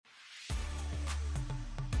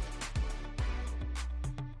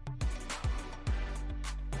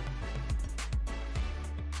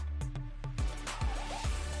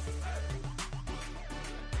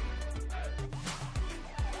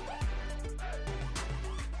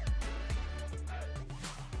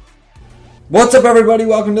What's up, everybody?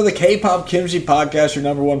 Welcome to the K-Pop Kimchi Podcast, your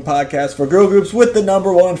number one podcast for girl groups with the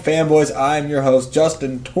number one fanboys. I'm your host,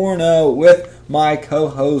 Justin Torno, with my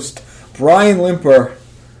co-host, Brian Limper.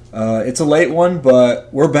 It's a late one,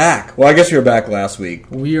 but we're back. Well, I guess you were back last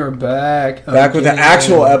week. We are back. Back with the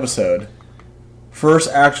actual episode. First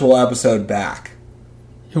actual episode back.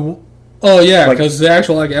 Oh, yeah, because the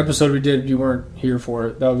actual episode we did, you weren't here for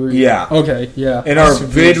it. Yeah. Okay, yeah. And our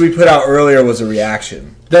vid we put out earlier was a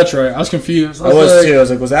reaction. That's right. I was confused. I was too. I was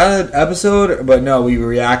like, was that an episode? But no, we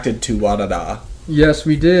reacted to Wadada. Yes,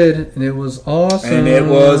 we did, and it was awesome. And it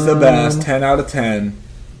was the best. 10 out of 10.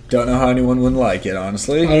 Don't know how anyone wouldn't like it,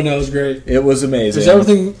 honestly. I don't know. It was great. It was amazing. It was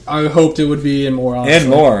everything I hoped it would be and more, honestly.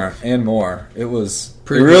 And more. It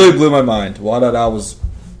really blew my mind. Wadada was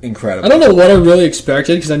incredible. I don't know what I really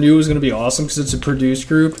expected because I knew it was going to be awesome because it's a produced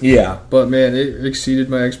group. Yeah. But, man, it exceeded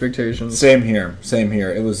my expectations. Same here.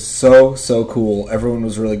 It was so cool. Everyone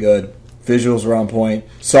was really good. Visuals were on point.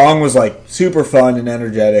 Song was, super fun and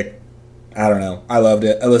energetic. I don't know. I loved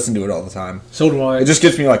it. I listen to it all the time. So do I. It just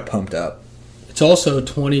gets me, pumped up. It's also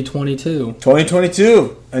 2022.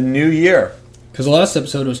 2022. A new year. Because the last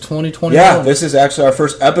episode was 2021. Yeah, this is actually our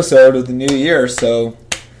first episode of the new year, so...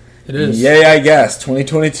 It is. Yay, I guess.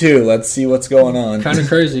 2022. Let's see what's going on. Kind of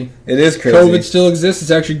crazy. It is crazy. COVID still exists.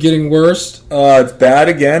 It's actually getting worse. It's bad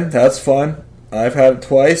again. That's fun. I've had it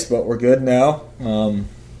twice, but we're good now.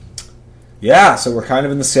 Yeah, so we're kind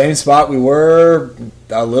of in the same spot we were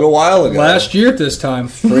a little while ago. Last year at this time.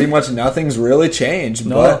 Pretty much nothing's really changed.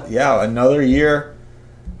 No. But, yeah, another year.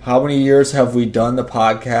 How many years have we done the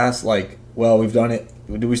podcast? We've done it.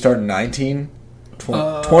 Did we start in 19?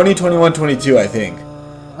 20, 21, 22, I think.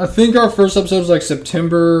 I think our first episode was late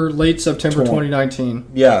September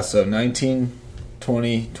 2019. Yeah, so 19,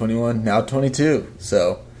 20, 21, now 22.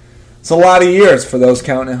 So it's a lot of years for those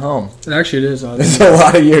counting at home. Actually, it is. It's a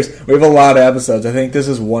lot of years. We have a lot of episodes. I think this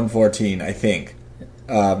is 114, I think.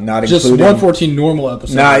 Not just including 114 normal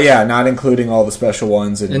episodes. Not including all the special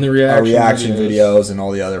ones and the our reaction videos and all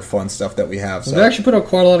the other fun stuff that we have. We've actually put out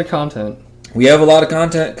quite a lot of content. We have a lot of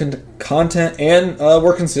content, and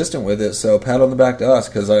we're consistent with it. So pat on the back to us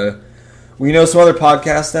because we know some other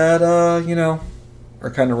podcasts that are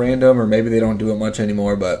kind of random, or maybe they don't do it much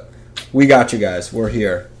anymore. But we got you guys. We're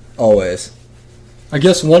here always. I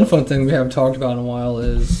guess one fun thing we haven't talked about in a while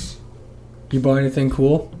is, you buy anything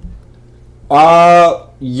cool?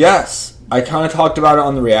 Yes. I kind of talked about it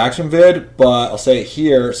on the reaction vid, but I'll say it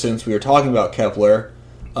here since we were talking about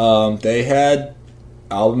Kep1er. They had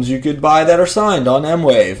albums you could buy that are signed on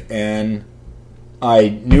M-Wave, and I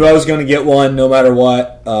knew I was going to get one no matter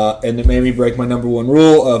what, and it made me break my number one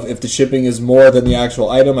rule of if the shipping is more than the actual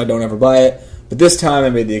item, I don't ever buy it. But this time I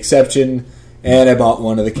made the exception, and I bought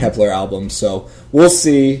one of the Kep1er albums, so we'll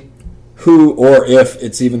see who or if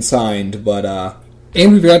it's even signed, but...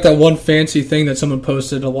 And we've got that one fancy thing that someone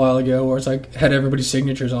posted a while ago where it's had everybody's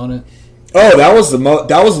signatures on it. Oh, that was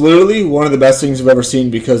literally one of the best things I've ever seen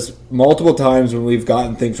because multiple times when we've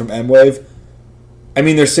gotten things from M-Wave, I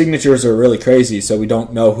mean, their signatures are really crazy, so we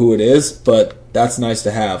don't know who it is, but that's nice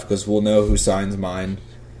to have because we'll know who signs mine.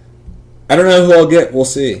 I don't know who I'll get. We'll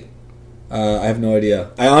see. I have no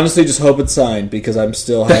idea. I honestly just hope it's signed because I'm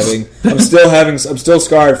still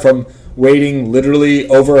scarred from waiting literally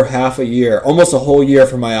over half a year, almost a whole year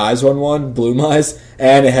for my Eyes one, Bloom Eyes,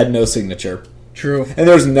 and it had no signature. True. And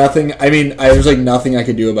there was nothing, there's nothing I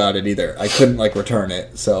could do about it either. I couldn't return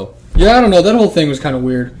it, so. Yeah, I don't know, that whole thing was kind of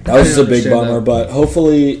weird. That was just a big bummer, but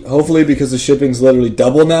hopefully because the shipping's literally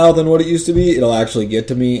double now than what it used to be, it'll actually get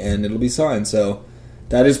to me and it'll be signed, so.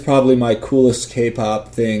 That is probably my coolest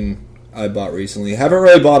K-pop thing I bought recently. I haven't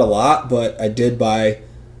really bought a lot, but I did buy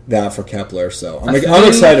that for Kep1er, so I'm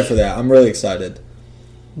excited for that. I'm really excited.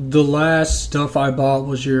 The last stuff I bought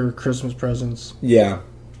was your Christmas presents. Yeah.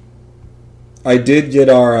 I did get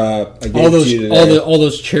our. all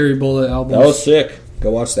those Cherry Bullet albums. That was sick.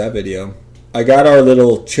 Go watch that video. I got our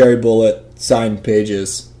little Cherry Bullet signed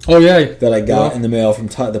pages. Oh yeah, that I got in the mail from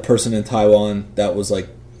the person in Taiwan. That was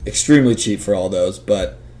extremely cheap for all those,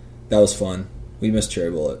 but that was fun. We missed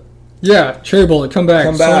Cherry Bullet. Yeah, Cherry Bullet, come back.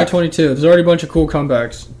 2022. There's already a bunch of cool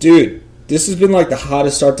comebacks. Dude, this has been the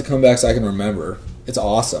hottest start to comebacks I can remember. It's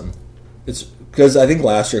awesome. It's because I think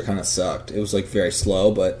last year kind of sucked. It was very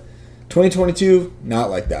slow, but. 2022, not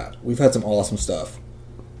like that. We've had some awesome stuff.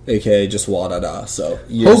 AKA just Wadada. So,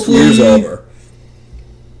 years over.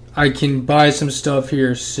 I can buy some stuff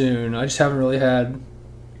here soon. I just haven't really had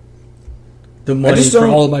the money for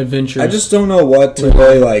all of my ventures. I just don't know what to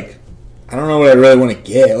really, I don't know what I really want to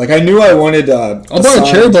get. I knew I wanted I'll buy a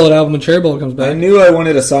Cherry Bullet album when Cherry Bullet comes back. I knew I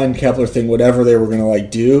wanted a signed Kep1er thing, whatever they were going to,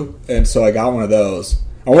 do. And so I got one of those.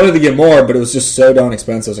 I wanted to get more, but it was just so darn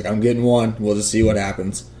expensive. I was like, I'm getting one. We'll just see what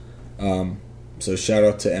happens. So shout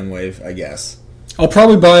out to M-Wave, I guess. I'll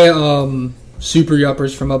probably buy Super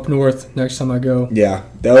Yuppers from up north next time I go. Yeah,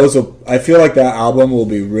 I feel like that album will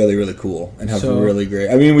be really, really cool and have really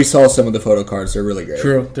great. I mean, we saw some of the photo cards; they're really great.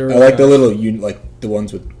 True, they're really I like nice. the little like the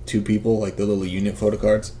ones with 2 people, like the little unit photo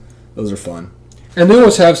cards. Those are fun. And they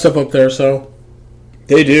always have stuff up there, so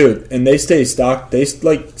They do, and they stay stocked. They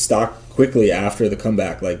stock quickly after the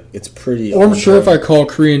comeback. Like it's pretty. Or I'm sure if I call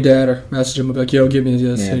Korean Dad or message him, I'll be like, "Yo, give me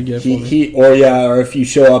this and get it for me." Or if you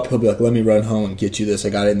show up, he'll be like, "Let me run home and get you this. I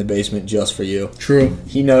got it in the basement just for you." True.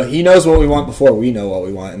 He knows what we want before we know what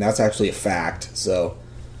we want, and that's actually a fact. So,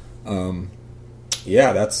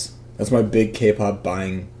 yeah, that's my big K-pop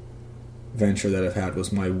buying venture that I've had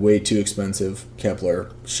was my way too expensive Kepler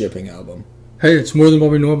shipping album. Hey, it's more than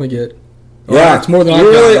what we normally get. Yeah, it's more than I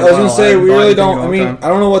was gonna say we really don't. I mean, I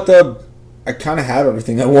don't know what I kind of have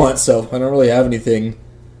everything I want, so I don't really have anything.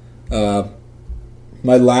 My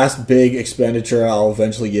last big expenditure I'll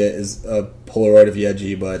eventually get is a Polaroid of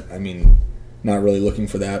Yeji, but I mean, not really looking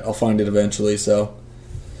for that. I'll find it eventually. So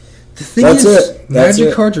the thing that's is, it.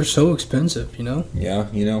 Magic cards are so expensive, you know. Yeah,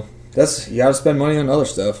 you gotta spend money on other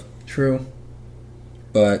stuff. True.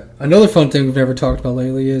 But another fun thing we've never talked about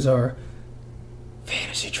lately is our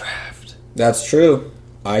fantasy draft. That's true.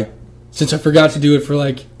 Since I forgot to do it for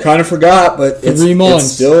kind of forgot, but 3 months.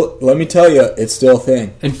 It's still, let me tell you, it's still a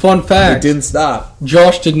thing. And fun fact, it didn't stop.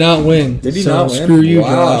 Josh did not win. Did he not win? Screw you,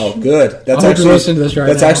 wow, Josh. Good. That's actually listen to this right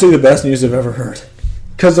That's now. actually the best news I've ever heard.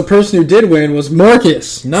 Because the person who did win was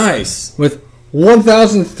Marcus. Nice. With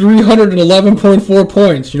 1,311.4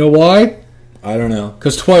 points. You know why? I don't know.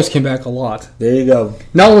 Because Twice came back a lot. There you go.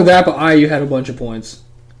 Not only that, but IU had a bunch of points.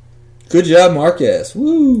 Good job, Marcus.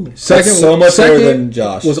 Woo. That's so much better than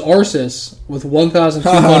Josh. Was Arceus with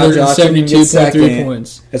 1,272.3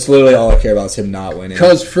 points. That's literally all I care about is him not winning.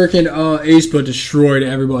 Because freaking Aespa destroyed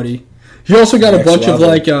everybody. He also got a bunch of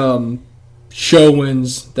show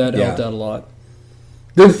wins that helped out a lot.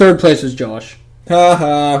 Then 3rd place was Josh.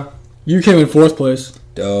 Haha. You came in 4th place.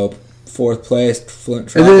 Dope. 4th place,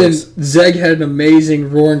 Flint And then Tropics. Zeg had an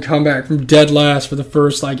amazing roaring comeback from dead last for the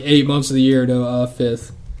first 8 months of the year to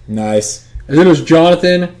 5th. Nice. And then it was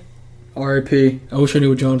Jonathan, R.I.P. I wish I knew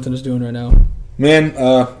what Jonathan is doing right now. Man,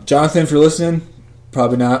 Jonathan, if you're listening,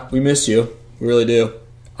 probably not. We miss you. We really do.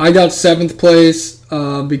 I got 7th place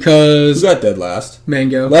because... Who got dead last?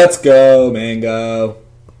 Mango. Let's go, Mango.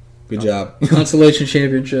 Good job. Consolation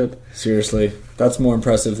Championship. Seriously. That's more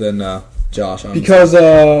impressive than Josh, honestly. Because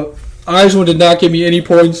Eisman did not give me any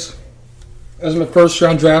points as my first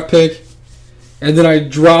round draft pick. And then I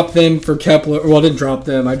dropped them for Kepler. Well, I didn't drop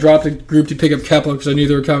them. I dropped a group to pick up Kepler because I knew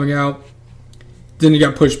they were coming out. Then it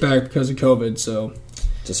got pushed back because of COVID, so...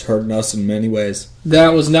 Just hurting us in many ways.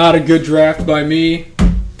 That was not a good draft by me.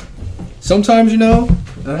 Sometimes,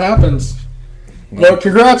 that happens. Well,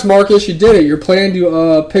 congrats, Marcus. You did it. Your plan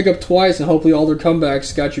to pick up Twice and hopefully all their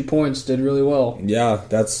comebacks got you points did really well. Yeah,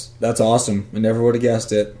 that's awesome. I never would have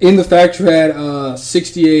guessed it. In the fact you had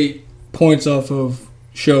 68 points off of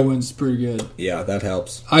show wins. Pretty good. Yeah, that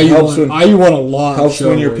helps. IU won a lot. Helps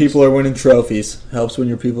when your people are winning trophies. Helps when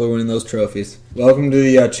your people are winning those trophies. Welcome to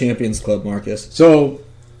the Champions Club, Marcus. So,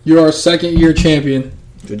 you're our 2nd-year champion.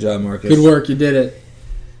 Good job, Marcus. Good work. You did it.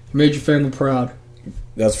 You made your family proud.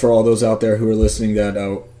 That's for all those out there who are listening that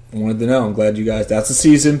wanted to know. I'm glad you guys. That's the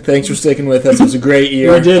season. Thanks for sticking with us. It was a great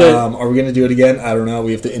year. I did it. Are we going to do it again? I don't know.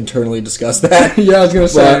 We have to internally discuss that. Yeah, I was going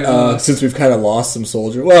to say. But since we've kind of lost some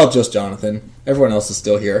soldiers. Well, just Jonathan. Everyone else is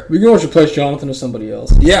still here. We can always replace Jonathan with somebody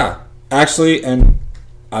else. Yeah. Actually, and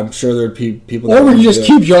I'm sure there'd be people... Or we can just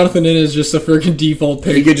keep Jonathan in as just a freaking default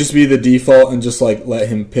pick. He could just be the default and just let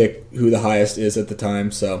him pick who the highest is at the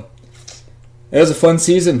time, so... It was a fun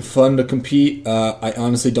season, fun to compete. I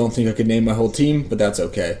honestly don't think I could name my whole team, but that's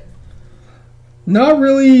okay. Not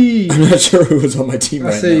really. I'm not sure who was on my team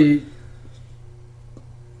now.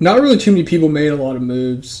 Not really too many people made a lot of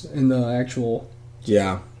moves in the actual...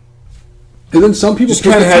 Yeah. And then some people... Just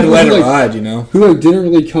kind of had to let it ride, Who didn't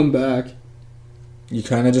really come back. You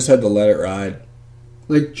kind of just had to let it ride.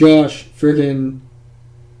 Like Josh, freaking...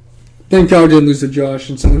 Thank God I didn't lose to Josh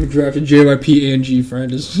and someone who drafted JYP and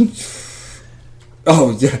G-Friend is...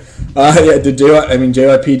 Oh, yeah.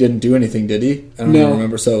 JYP didn't do anything, did he? I don't even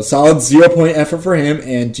remember. So, solid 0-point effort for him,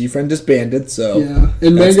 and G-Friend disbanded, so... Yeah,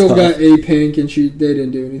 and Mango got A-Pink, and they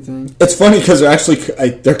didn't do anything. It's funny, because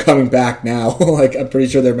they're coming back now. I'm pretty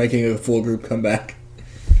sure they're making a full group comeback.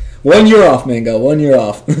 1 year off, Mango. 1 year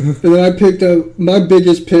off. And then I picked up... My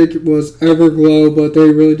biggest pick was Everglow, but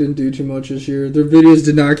they really didn't do too much this year. Their videos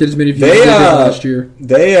did not get as many views as they did last year.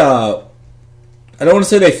 I don't want to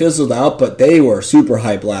say they fizzled out, but they were super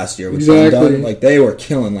hype last year. With Exactly. Like they were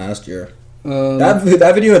killing last year. Um, That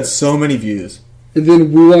video had so many views. and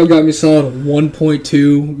then Wuhan got me solid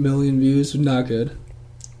 1.2 million views. Not good.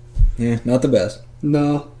 Yeah, not the best.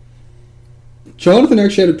 No. Jonathan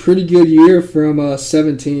actually had a pretty good year from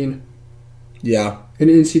 17. Yeah, And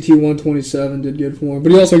NCT 127 did good for him.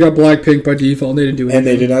 But he also got Blackpink by default, and they didn't do anything. and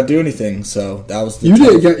they did not do anything, so that was the You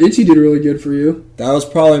tough- did. Itzy did really good for you. That was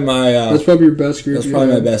probably my That's probably your best group. that's you probably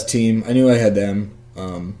my had. best team. I knew I had them.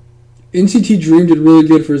 NCT Dream did really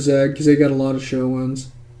good for Zeg because they got a lot of show wins.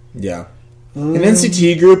 Yeah. An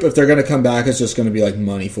NCT group, if they're going to come back, it's just going to be like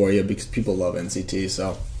money for you because people love NCT.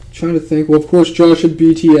 So Trying to think. Well, of course, Josh had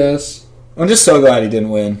BTS. I'm just so glad he didn't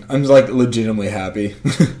win. I'm like legitimately happy.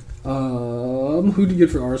 Who did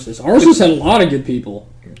good for Arceus? Arceus had a lot of good people.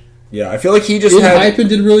 Yeah, I feel like he just In had. Hypen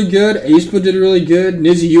did really good. aespa did really good.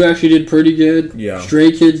 Nizzy, you actually did pretty good. Yeah.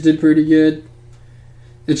 Stray Kids did pretty good.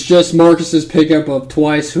 It's just Marcus's pickup of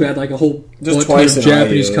Twice, who had like a whole Just bunch Twice of in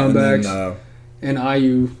Japanese IU, comebacks, and then, and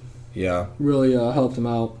IU yeah. really helped him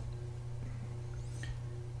out.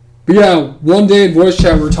 But yeah, one day in voice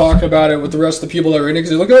chat we were talking about it with the rest of the people that were in it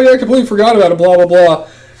because they're like, oh yeah, I completely forgot about it, blah, blah, blah.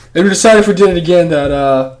 And we decided if we did it again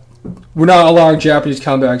that we're not allowing Japanese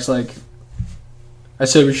comebacks like I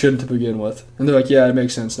said we shouldn't to begin with. And they're like, yeah, it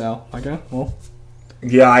makes sense now. I'm like, okay, well.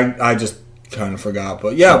 Yeah, I just kind of forgot.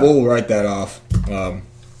 But yeah, we'll write that off.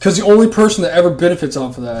 Because the only person that ever benefits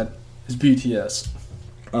off of that is BTS.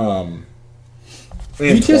 And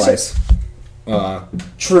BTS Twice.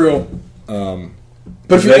 True.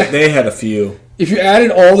 But if you- they had a few. If you added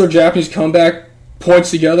all their Japanese comeback points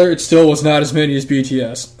together, it still was not as many as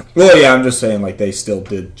BTS. Well, yeah, I'm just saying, like, they still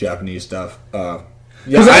did Japanese stuff.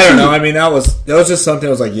 Yeah, 'Cause I actually- don't know. I mean, that was just something I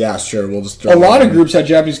was like, yeah, sure, we'll just throw A it lot in. of groups had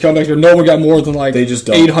Japanese comebacks, but no one got more than like They just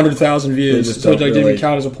don't- 800,000 views. they just So it don't like, didn't really even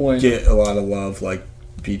count as a point. Get a lot of love like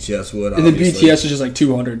BTS would. And then obviously. BTS is just like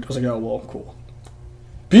 200. I was like, oh, well, cool.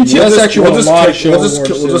 BTS actually won a lot of show we'll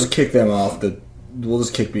awards, just too. kick them off. We'll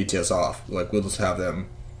just kick BTS off. Like, we'll just have them.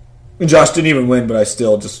 And Josh didn't even win, but I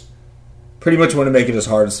still just pretty much want to make it as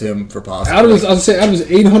hard as him for possible. Out of his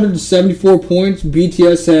 874 points,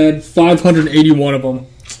 BTS had 581 of them.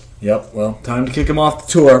 Yep. Well, time to kick him off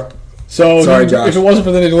the tour. So Sorry, if Josh. it wasn't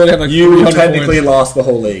for them, they'd only have like You 300 technically points. lost the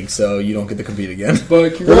whole league, so you don't get to compete again. But We'll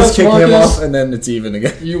just congrats, kick him Marcus. off, and then it's even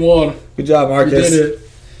again. You won. Good job, You Marcus. did it.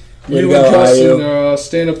 Way to You go, and Justin IU.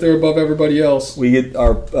 stand up there above everybody else. We get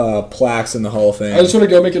our plaques in the Hall of Fame. I just want to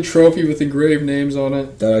go make a trophy with engraved names on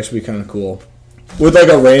it. That'd actually be kind of cool. With like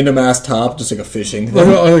a random ass top, just like a fishing Like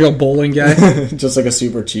thing. a bowling guy. Just like a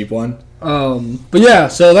super cheap one. But yeah,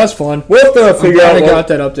 so that's fun. We'll have to I'm figure glad out. I got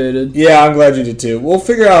that updated. Yeah, I'm glad you did too. We'll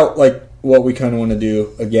figure out like what we kind of want to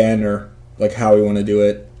do again, or like how we want to do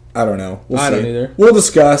it. I don't know. We'll I see. don't either. We'll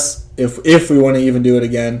discuss if we want to even do it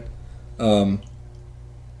again.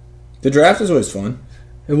 The draft is always fun.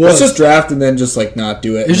 It Let's was. just draft and then just like not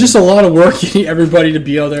do it. It's just a lot of work getting everybody to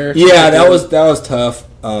be out there. Yeah, that was tough.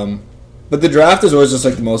 But the draft is always just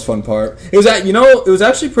like the most fun part. It was it was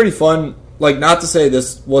actually pretty fun. Like, not to say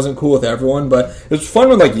this wasn't cool with everyone, but it was fun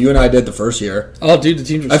when like you and I did the first year. Oh, dude, the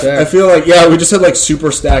teams were I stacked. feel like we just had like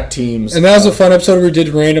super stacked teams. And that was a fun episode where we did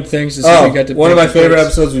random things to see if we got to one of pick my the favorite picks.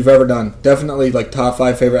 episodes we've ever done. Definitely like top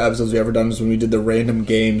 5 favorite episodes we've ever done is when we did the random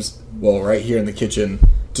games. Well, right here in the kitchen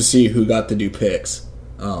to see who got to do picks.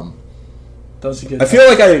 That was a good I feel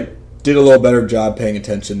like I did a little better job paying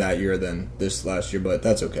attention that year than this last year, but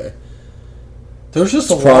that's okay. There was just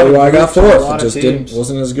a lot Probably of why I got groups and a fourth. lot It of just teams.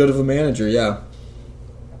 wasn't as good of a manager. Yeah.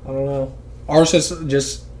 I don't know. Ours is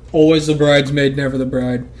just always the bridesmaid, never the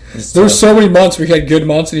bride. It's There were tough. so many months where he had good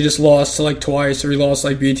months and he just lost to like twice, or he lost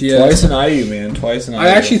like BTS. Twice in IU, man. Twice in IU. I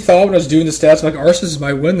actually thought when I was doing the stats, I'm like, Arceus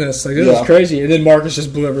might win this. Like, this Yeah. is crazy. And then Marcus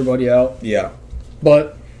just blew everybody out. Yeah.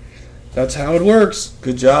 But that's how it works.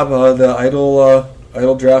 Good job. The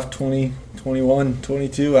Idol Draft 2021,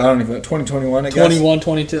 22. I don't even 2021. I guess 21,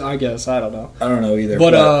 22, I guess. I don't know. I don't know either.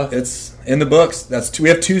 But, it's in the books. We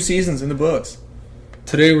have 2 seasons in the books.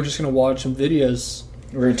 Today we're just going to watch some videos.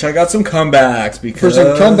 We're gonna check out some comebacks For because some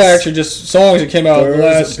comebacks or just songs that came out there's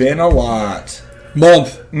last been a lot.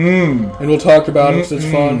 month. And And we'll talk about it because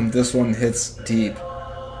it's fun. This one hits deep.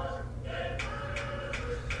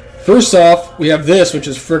 First off, we have this, which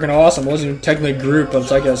is freaking awesome. It wasn't even technically a group, but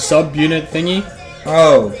it's like a sub-unit thingy.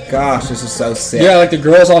 Oh gosh, this is so sick. Yeah, like the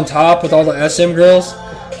girls on top with all the SM girls.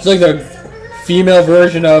 It's like the female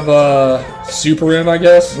version of Super M, I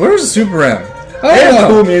guess. Where's Super M? I They don't have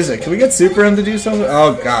know. cool music. Can we get Super M to do something?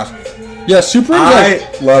 Oh gosh, Yeah, Super M. I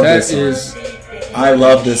love That this song. is, I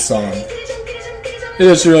love this song, it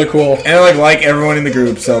is really cool. and I like everyone in the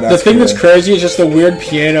group. So that's The thing cool. that's crazy is just the weird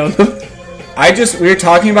piano. we were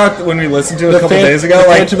talking about when we listened to it a couple days ago, the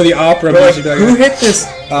like Phantom of the Opera like, music. who hit this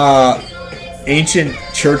ancient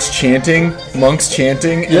church chanting, monks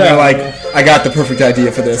chanting, and Yeah. they're like, I got the perfect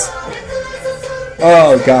idea for this.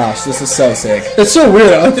 Oh gosh, this is so sick. It's so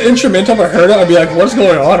weird. Like the instrumental, if I heard it, I'd be like, what's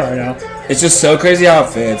going on right now? It's just so crazy how it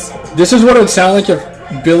fits. This is what it would sound like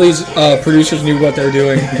if Billy's producers knew what they were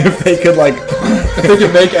doing. If they could like, If they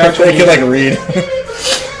could make actual they could like read.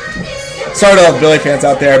 Sorry to all the Billy fans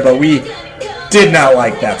out there, but we did not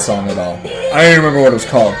like that song at all. I don't even remember what it was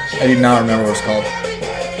called. I did not remember what it was called.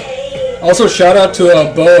 Also, shout out to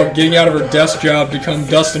Bo getting out of her desk job to come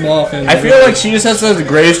dust him off. And I feel like she just has the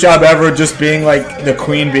greatest job ever, just being like the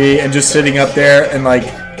queen bee and just sitting up there and like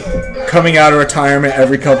coming out of retirement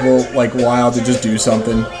every couple like while to just do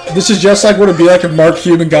something. this is just like what it'd be like if Mark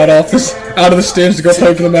Cuban got out of the stands to go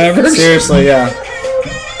play for the Mavericks. Seriously, yeah.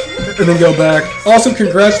 And then go back. Also,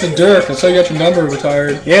 congrats to Dirk. I saw you got your number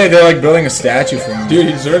retired. Yeah, they're like building a statue for him. Dude,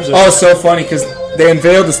 he deserves it. Oh, it's so funny because they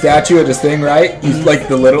unveiled the statue at this thing, right? Like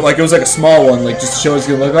the little, like it was like a small one, like just to show what it's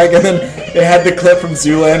gonna look like. And then it had the clip from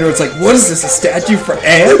Zoolander. It's like, what is this? A statue for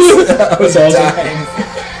ants? I was That's awesome. dying.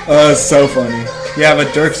 Oh, it's so funny. Yeah,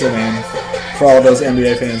 but Dirk's the man for all those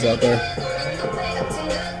NBA fans out there.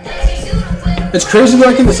 It's crazy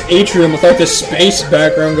like in this atrium with like this space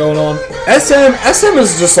background going on. SM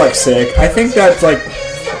is just like sick. I think that's like,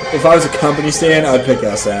 if I was a company stand, I'd pick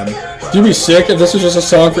SM. You'd be sick if this was just a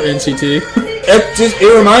song for NCT.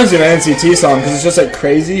 It reminds me of an NCT song because it's just like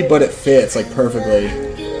crazy, but it fits like perfectly.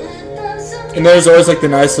 And there's always like the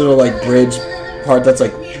nice little like bridge part that's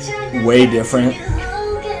like way different.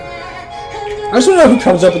 I just want to know who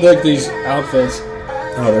comes up with like these outfits.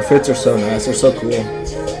 Oh, their fits are so nice. They're so cool.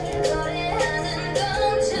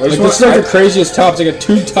 Like, this is like the craziest top. It's like a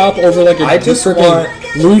tube top over like a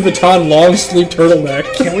freaking Louis Vuitton long sleeve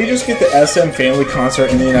turtleneck. Can we just get the SM family concert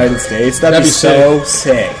in the United States? That'd be be so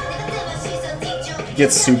sick.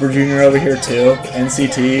 Get Super Junior over here too.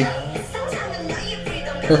 NCT.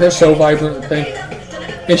 Her hair's so vibrant, I think.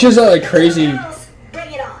 And she has that like crazy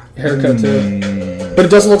haircut too. But it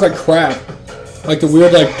doesn't look like crap. Like the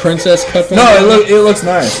weird like princess cut thing. No, it looks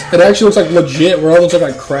nice. It actually looks like legit. Where all those look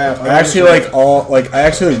like crap. I actually I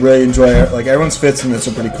actually really enjoy it. Like everyone's fits in this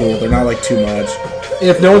are pretty cool. They're not like too much. And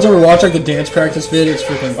if no one's ever watched like the dance practice vid, it's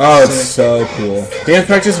freaking. Oh, it's sick. so cool. Dance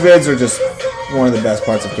practice vids are just one of the best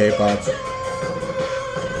parts of K-pop.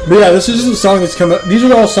 But yeah, this is just a song that's come out. These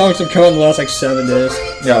are all songs that have come out in the last like 7 days.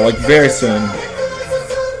 Yeah, like very soon.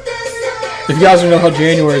 If you guys don't know how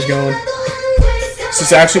January is going. This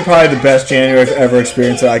is actually probably the best January I've ever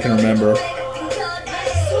experienced that I can remember.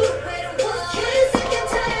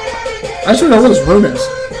 I just don't know what this room is.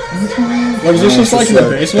 Like, is this just like in the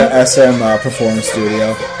basement? The SM performance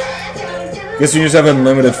studio. Guess you just have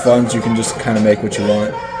unlimited funds. You can just kind of make what you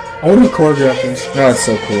want. I wonder who choreographed this. No, it's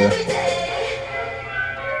so cool.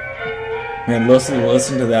 Man,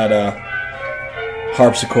 listen to that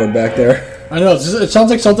harpsichord back there. I know, it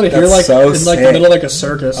sounds like something I hear That's like so in like the sick. middle of like a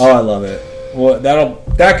circus. Oh, I love it. Well,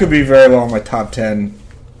 that could be very well in my top 10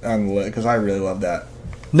 on the list because I really love that.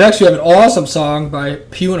 Next, we have an awesome song by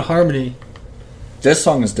Pew and Harmony, This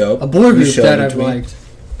song is dope. a boy You group showed that it I've to me. liked.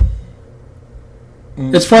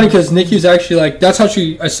 It's funny because Nikki was actually like, that's how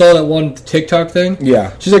I saw that one TikTok thing.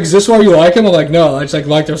 Yeah. She's like, is this why you like him? I'm like, no, I just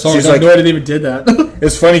like their songs. She's I have like- no idea they even did that.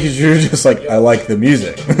 It's funny because you're just like, I like the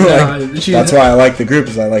music. Yeah, Like, she- that's why I like the group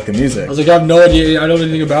is I like the music. I was like, I have no idea. I don't know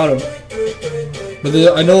anything about them.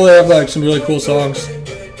 But I know they have like some really cool songs.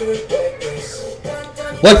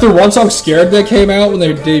 Like their one song "Scared" that came out when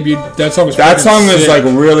they debuted. That song was That freaking song is sick. like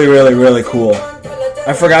really, really, really cool.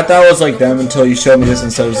 I forgot that was like them until you showed me this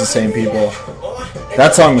and said it was the same people.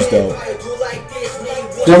 That song was dope.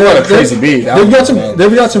 Talk about a crazy beat. That They've was got some. dope.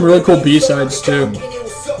 They've got some really cool B sides too.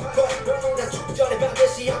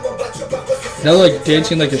 Now they're like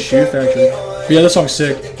dancing like a shoe factory. But yeah, this song's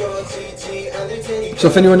sick. So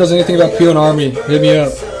if anyone knows anything about Pew and Army, hit me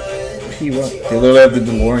up. They literally have the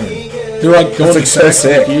DeLorean. They're like going like, back so to the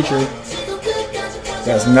sick. future.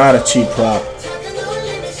 That's not a cheap prop.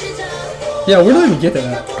 Yeah, where do they even get that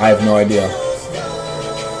at? I have no idea.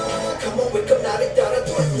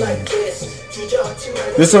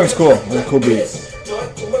 This song's cool. It's a cool beat.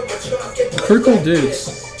 Pretty cool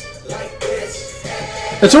dudes.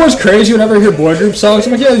 It's always crazy whenever I hear boy group songs.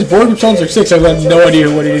 I'm like, yeah, these boy group songs are sick. So I have no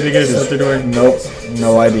idea what anything is that they're doing. Nope.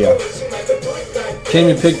 No idea. Can't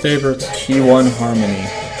even pick favorites. Key1 Harmony.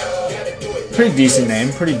 Pretty decent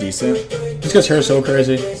name. Pretty decent. This guy's hair is so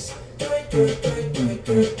crazy.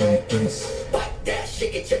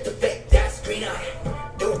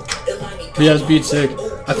 But yeah, this beat's sick.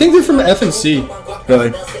 I think they're from FNC. Really?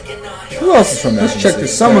 Who else is from Let's FNC? check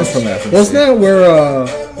this. Someone's out. from FNC. Wasn't that where?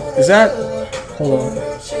 Is that? Hold on.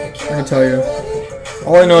 I can tell you.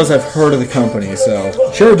 All I know is I've heard of the company.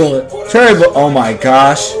 So Cherry Bullet. Cherry Bullet. Oh my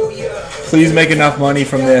gosh! Please make enough money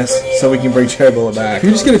from this so we can bring Cherry Bullet back. Can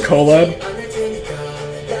we just get a collab?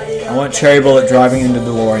 I want Cherry Bullet driving into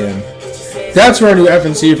DeLorean. That's where I knew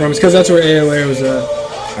FNC from. It's because that's where AOA was at.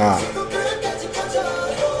 Ah.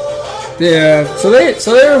 Yeah. So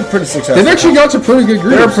they're pretty successful. They've actually got some pretty good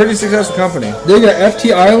They're a groups. pretty successful company. They got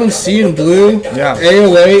FT Island, C and Blue, Yeah.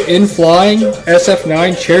 AOA, In Flying,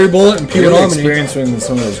 SF9, Cherry Bullet, and Pure Really Harmony. experiencing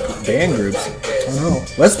some of those band groups. I know.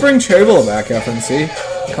 Let's bring Cherry Bullet back, FNC.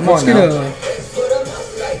 Come Let's on get now. a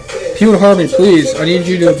Pure Harmony, please. I need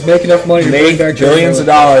you to make enough money to bring Make back Cherry billions of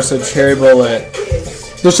Bullet. dollars so Cherry Bullet.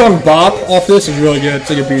 The song Bop off this is really good. It's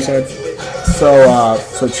like a B-side.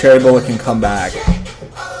 So Cherry Bullet can come back.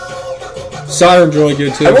 Siren's really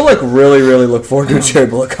good too. I will really look forward to a Cherry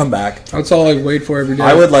Bullet comeback. That's all I wait for every day.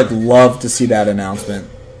 I would love to see that announcement.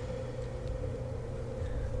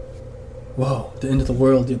 Whoa, the end of the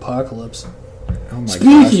world, the apocalypse. Oh my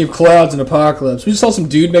Speaking of clouds and apocalypse, we just saw some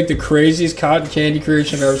dude make the craziest cotton candy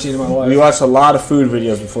creation I've ever seen in my life. We watched a lot of food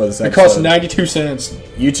videos before this It episode. cost 92 cents.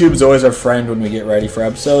 YouTube's always our friend when we get ready for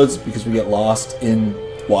episodes because we get lost in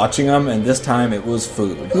watching them, and this time it was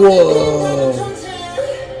food. Whoa.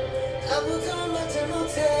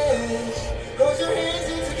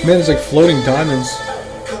 Man, there's like floating diamonds.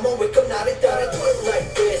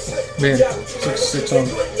 Man, it's like sick song.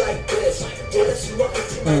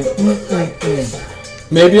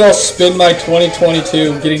 Maybe I'll spend my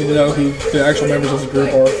 2022 getting to know who the actual members of the group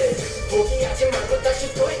are.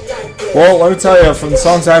 Well, let me tell you, from the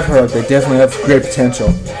songs I've heard, they definitely have great potential.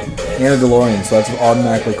 And a DeLorean, so that's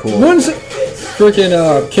automatically cool. When's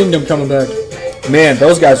freaking Kingdom coming back? Man,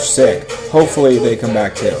 those guys are sick. Hopefully they come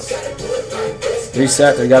back too.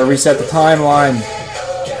 Reset, they gotta reset the timeline.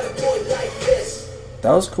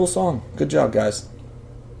 That was a cool song. Good job, guys.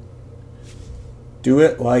 Do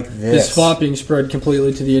it like this. This font being spread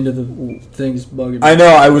completely to the end of the thing is bugging me. I know,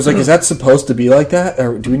 I was like, is that supposed to be like that?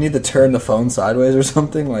 Or do we need to turn the phone sideways or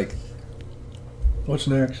something? Like, What's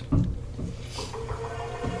next?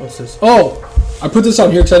 What's this? Oh! I put this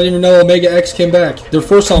on here because I didn't even know Omega X came back. Their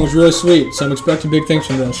first song was really sweet, so I'm expecting big things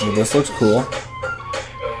from this. well, this looks cool.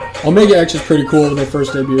 Omega X is pretty cool when they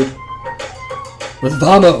first debuted. With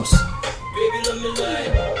Vamos.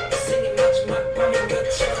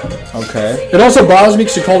 Okay. It also bothers me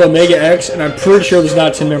because they called Omega X, and I'm pretty sure there's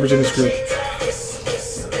not 10 members in this group.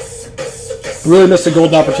 Really missed a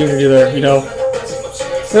golden opportunity there, you know?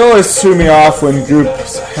 It always threw me off when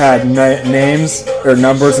groups had names or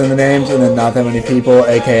numbers in the names and then not that many people,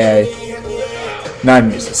 aka 9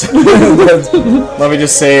 Muses. Let me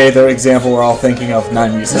just say the example we're all thinking of,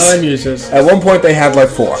 9 Muses. 9 Muses. At one point they had like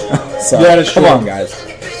 4. So Yeah, that's come true. on, guys.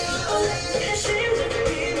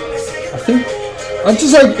 I think... I'm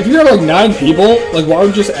just like, if you have like 9 people, like why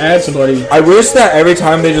would you just add somebody? I wish that every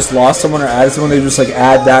time they just lost someone or added someone, they just like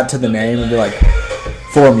add that to the name and be like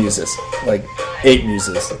 4 Muses, like 8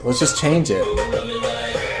 Muses. Let's just change it.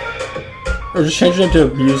 Or just change it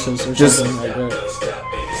into Muses or Just- something like that.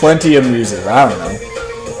 Plenty of Muses. I don't know.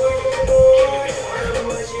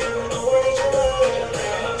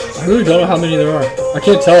 I really don't know how many there are. I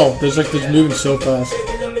can't tell. There's moving so fast.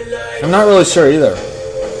 I'm not really sure either.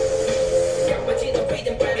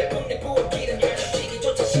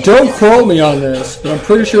 Don't quote me on this, but I'm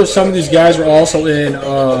pretty sure some of these guys were also in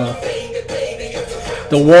the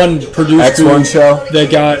one produced X1 group show.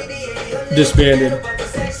 that got disbanded.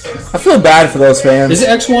 I feel bad for those fans. Is it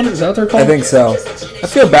X1? Is that what they're called? I think so. I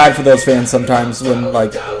feel bad for those fans sometimes when,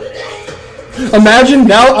 like, Imagine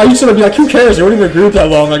now, I used to be like, who cares? They weren't even a group that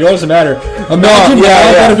long. Like, what does it matter? Imagine yeah, now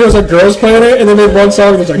yeah. that if it was like girls playing it and then they made one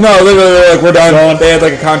song and it's like, no, literally, they're like, we're done. They had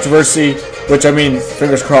like a controversy, which I mean,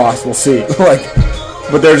 fingers crossed, we'll see. Like,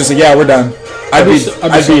 but they're just like, yeah, we're done. I'd be so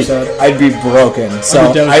sad. I'd be broken.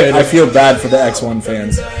 So devastated. I feel bad for the X1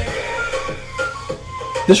 fans.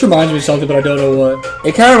 this reminds me of something, but I don't know what.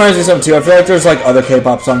 It kind of reminds me of something too. I feel like there's like other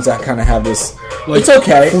K-pop songs that kind of have this. Like, It's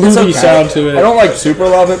okay. It's fluty okay. sound to it. I don't like super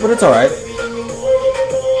love it, but it's all right.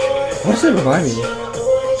 What does it remind me of?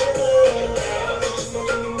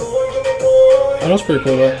 Oh, that's pretty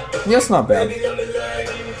cool though. Yeah, it's not bad.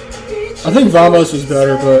 I think Vamos was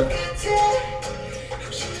better, but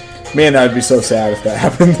Man, that would be so sad if that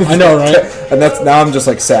happened. I know, right? And that's now I'm just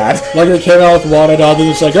like sad. Like they came out with Wanted Dog, and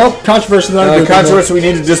it's like, oh, controversy. Controversy. We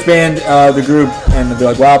need to disband the group, and they'll be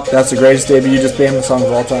like, "Wow, that's the greatest debut disbandment song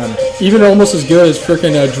of all time." Even almost as good as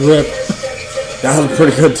freaking Drip. That was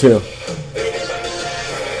pretty good too.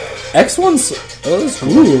 X1's. Oh, that's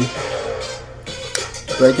cool. Ooh.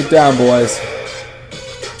 Break it down, boys.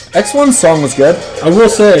 X1's song was good. I will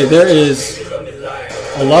say, there is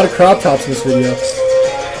a lot of crop tops in this video.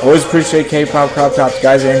 Always appreciate K-pop crop tops,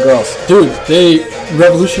 guys and girls. Dude, they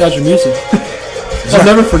revolutionized your music. I'll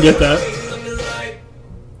never forget that.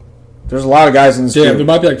 There's a lot of guys in this Damn, group. there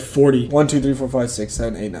might be like 40. 1, 2, 3, 4, 5, 6,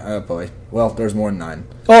 7, 8, 9. Oh boy. Well, there's more than 9.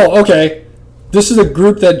 Oh, okay. This is a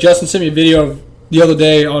group that Justin sent me a video of the other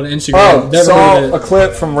day on Instagram. Oh, Never saw heard a of it.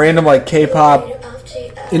 clip from random like K-pop.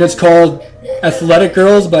 And it's called Athletic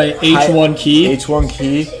Girls by H1 Key. H1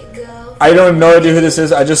 Key. I don't have no idea who this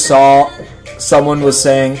is. I just saw someone was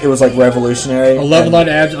saying it was like revolutionary. 11 line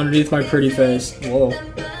abs underneath my pretty face. Whoa.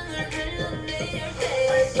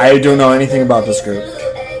 I don't know anything about this group.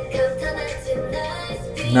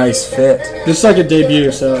 Nice fit. This is like a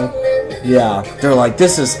debut, so. Yeah, they're like,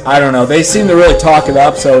 this is, I don't know. They seem to really talk it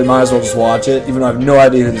up, so we might as well just watch it, even though I have no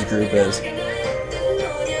idea who this group is.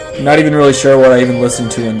 I'm not even really sure what I even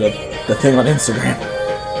listened to in the thing on Instagram.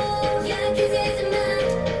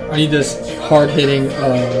 I need this hard-hitting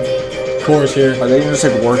chorus here. Are they even just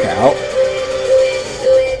like work out?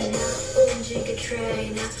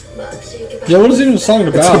 Yeah, what is even the song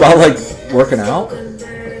about? It's about like working out?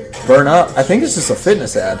 Burn up? I think it's just a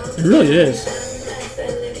fitness ad. It really is.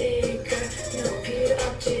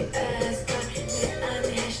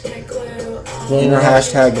 Inner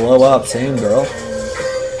hashtag glow up, same girl.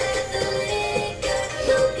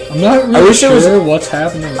 I'm not really sure what's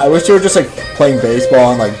happening. I wish they were just like playing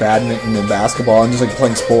baseball and like badminton and basketball and just like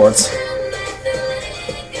playing sports.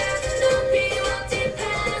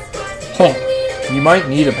 Huh. You might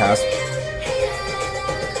need a pass.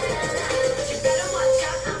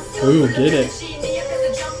 Ooh, get it.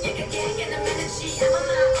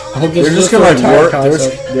 I hope this They're is just the gonna like entire work.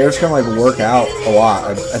 concept. They're just gonna like work out a lot.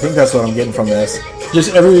 I think that's what I'm getting from this.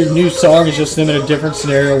 Just every new song is just them in a different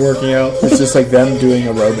scenario working out. It's just like them doing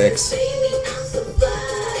aerobics.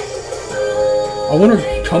 I wonder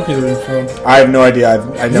what company they're from. I have no idea. I Is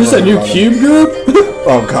never. this a heard new about them. Cube group?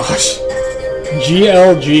 Oh gosh.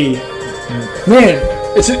 GLG. Man,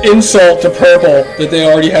 it's an insult to Purple that they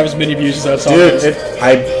already have as many views as that song Dude, is. it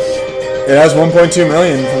has 1.2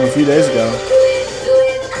 million from a few days ago.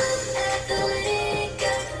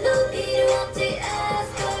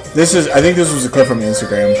 I think this was a clip from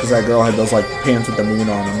Instagram because that girl had those like pants with the moon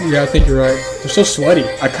on them. Yeah, I think you're right. They're so sweaty.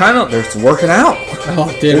 They're just working out. Oh,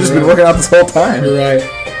 damn. They've just been working out this whole time. You're right.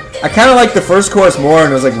 I kind of like the first chorus more,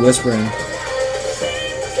 and it was like whispering.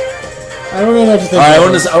 I don't know what to think. I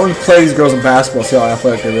want to play these girls in basketball, see how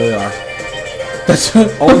athletic they really are. That's I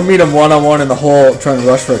want to meet them one-on-one in the hole, trying to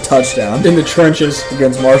rush for a touchdown in the trenches.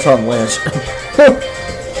 against Marshawn Lynch.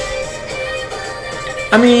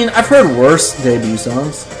 I mean, I've heard worse debut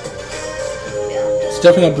songs. It's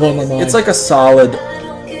definitely not blowing my mind. It's like a solid,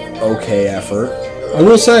 okay effort. I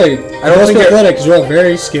will say, I don't think athletic because they're all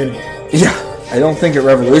very skinny. Yeah, I don't think it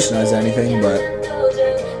revolutionized anything, but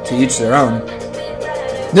to each their own.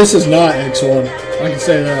 This is not X1. I can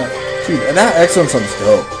say that. Dude, and that X1 song's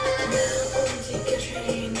dope.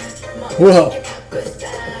 Whoa.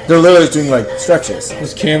 They're literally just doing like stretches.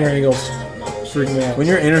 This camera angle's freaking me out. When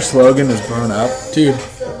your inner slogan is burn up, Dude.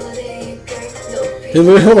 They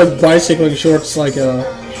literally like bicycling shorts like they're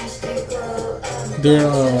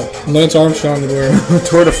Lance Armstrong would wear.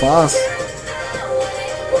 Tour de France.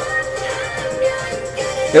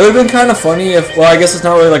 It would have been kind of funny if, well, I guess it's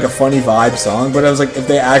not really like a funny vibe song, but it was like if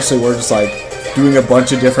they actually were just like doing a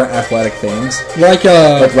bunch of different athletic things, Like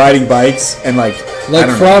riding bikes and like I don't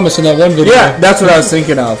know. Promise in that one video. Yeah, that's what I was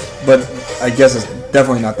thinking of, but I guess it's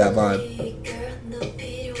definitely not that vibe.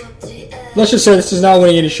 Let's just say this is not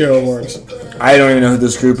winning any show awards. I don't even know who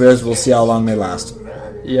this group is. We'll see how long they last.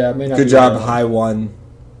 Yeah, it may not Good be job, that. High One.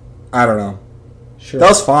 I don't know. Sure. That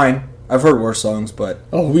was fine. I've heard worse songs, but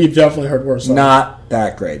Oh, we've definitely heard worse songs. not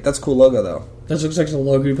that great. That's a cool logo, though. That looks like the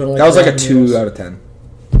logo you put on That was like a Rotten 2 Tomatoes. out of 10.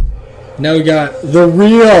 Now we got the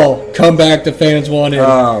real comeback the fans wanted.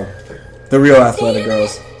 Oh, the real athletic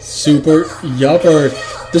girls. Super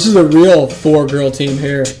Yuppers. This is a real 4-girl team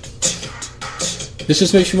here. This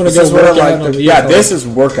just makes you want to This is go what I work out like. on the Yeah, this is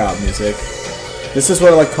workout music. This is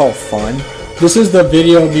what I like call fun. This is the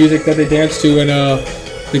video music that they dance to in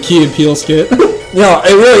the Key and Peele skit. No,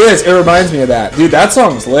 it really is. It reminds me of that. Dude, that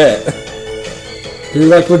song's lit. They're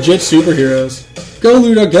like legit superheroes. Go,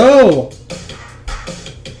 Luda, go!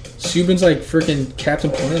 Subin's like freaking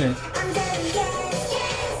Captain Planet.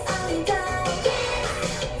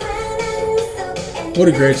 What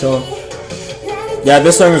a great song. Yeah,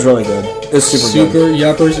 this song is really good. It's super good.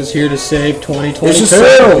 Yuppers is here to save 2022.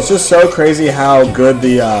 It's just so crazy how good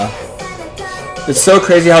the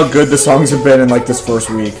songs have been in like this first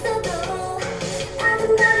week.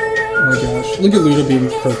 gosh. Look at Luda being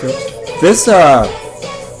perfect.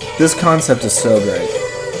 This concept is so great.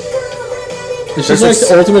 It's just like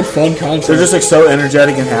the ultimate fun concept. They're just like so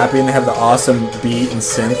energetic and happy, and they have the awesome beat and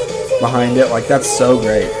synth behind it. Like, that's so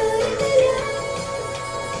great.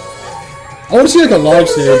 I want to see like a live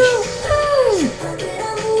stage.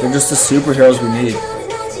 They're just the superheroes we need.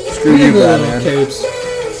 Screw Look you, at the Batman. capes.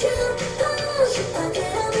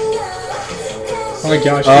 Oh my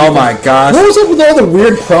gosh. Oh my gosh. What was up with all the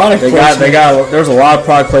weird product placement? There's a lot of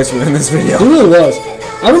product placement in this video. It really was.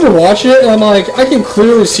 I remember watching it and I'm like, I can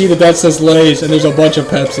clearly see that says Lay's and there's a bunch of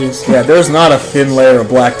Pepsis. Yeah, there's not a thin layer of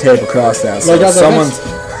black tape across that. So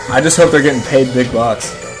I just hope they're getting paid big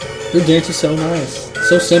bucks. Their dance is so nice.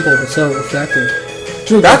 So simple but so effective.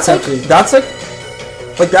 Drink That's Pepsi.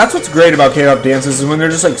 that's what's great about K-pop dances is when they're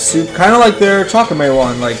just like kind of like their Chakame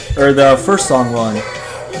one, or the first song one.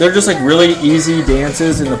 They're just like really easy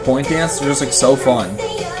dances, and the point dance, they're just like so fun.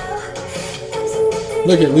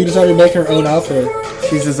 Look at Lita's already making her own outfit.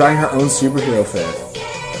 She's designing her own superhero fit.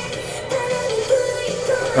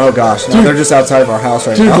 Oh gosh, now they're just outside of our house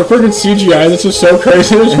right now. Dude, the freaking CGI, this is so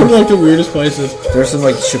crazy. It's one of like the weirdest places. There's some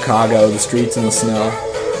like Chicago, the streets in the snow.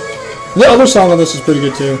 The other song on this is pretty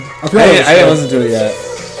good too. I didn't listen to it yet.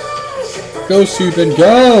 Go Soup and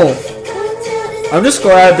go! I'm just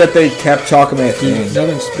glad that they kept Chakame a thing. Dude,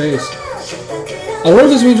 nothing space. I wonder if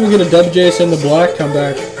this means we'll get a WJSN the Black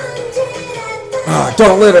comeback. Ah,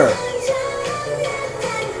 don't litter!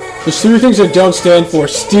 There's three things that don't stand for: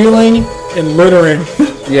 stealing and littering.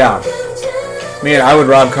 Yeah. Man, I would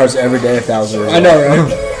rob cars every day if that was a result. I know,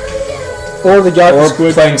 right? Or the guy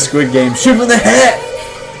from playing Squid Game. Shoot him in the head!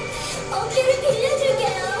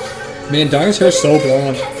 Man, Dinah's hair is so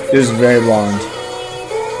blonde. It is very blonde.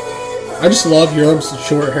 I just love Europe's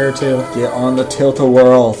short hair too. Get on the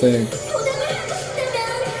tilt-a-whirl thing.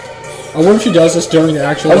 I wonder if she does this during the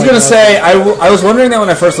actual... I was going to say, I was wondering that when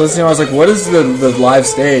I first listened to it. I was like, what is the live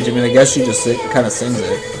stage? I mean, I guess she just kind of sings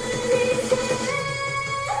it.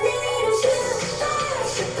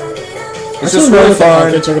 It's just really fun.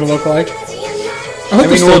 Outfits are going to look like. I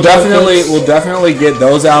mean, we'll definitely get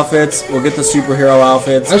those outfits. We'll get the superhero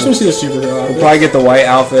outfits. I just want to see the superhero outfits. We'll probably get the white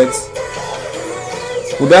outfits.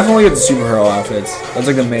 We'll definitely get the superhero outfits. That's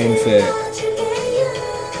like the main fit.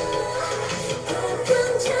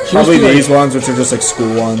 Probably these ones, which are just like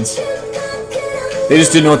school ones. They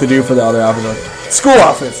just didn't know what to do for the other outfits. Like, school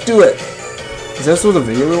outfits, do it! Is this what the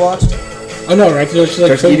video we watched? I know, right? She's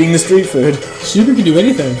like eating the street food. Super can do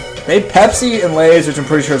anything. Made Pepsi and Lay's, which I'm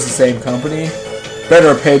pretty sure it's the same company. Better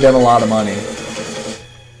have paid them a lot of money.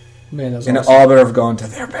 Man, that's and awesome. It all better have gone to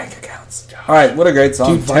their bank accounts. Alright, what a great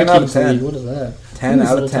song. Dude, 10 out of 10. What is that? 10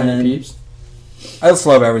 out of 10. Peeps. I just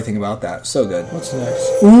love everything about that. So good. What's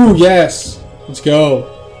next? Ooh, yes. Let's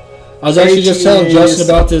go. I was actually just telling Justin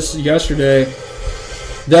about this yesterday.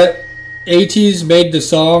 That ATEEZ made the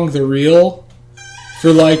song The Real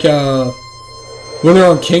for like when they're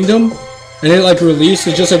on Kingdom. And it like released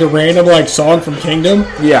it's just like a random like song from Kingdom.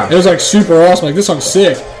 Yeah. And it was like super awesome. Like this song's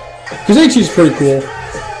sick. Because ATEEZ is pretty cool.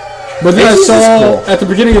 But then I saw at the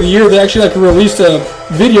beginning of the year they actually like released a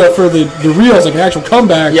video for the Real as like an actual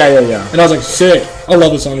comeback. Yeah. And I was like, sick. I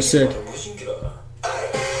love this song, it's sick.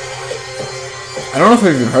 I don't know if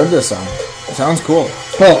I've even heard this song. It sounds cool.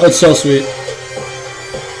 Oh, it's so sweet.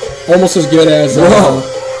 Almost as good as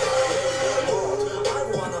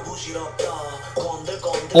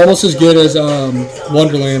almost as good as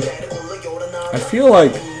Wonderland. I feel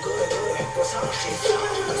like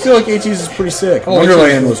ATEEZ is pretty sick. Oh,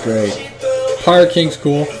 Wonderland was great. Pirate King's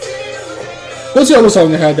cool. What's the other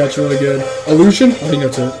song they had that's really good? Illusion? I think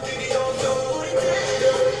that's it.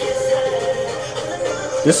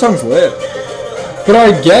 This song's lit. But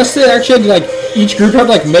I guess they actually had to, like, each group had to,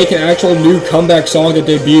 like, make an actual new comeback song that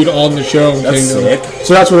debuted on the show in That's Kingdom. sick.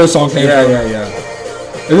 So that's where this song came from. Yeah.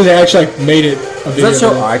 And then they actually, like, made it a video. Does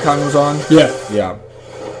that show Icon was on? Yeah. Yeah.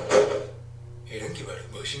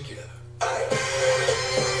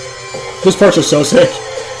 This part's just so sick.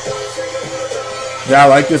 Yeah, I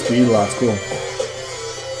like this beat a lot. It's cool.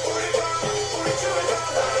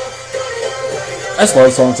 I just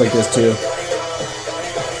love songs like this, too.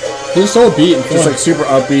 This is so beat and fun. Just like super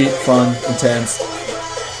upbeat, fun, intense.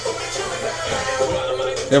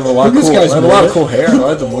 They have a lot of cool hair. I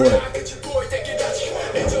like the mullet.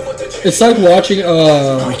 It's like watching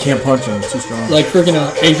Oh, you can't punch him. It's too strong. like freaking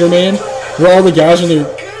Anchorman, where all the guys in their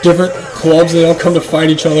different clubs they all come to fight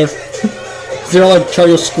each other. They're all like try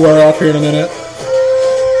to go square off here in a minute.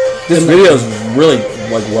 This video is really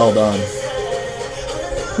like well done.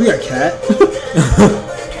 We got Cat.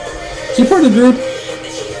 Is he part of the group?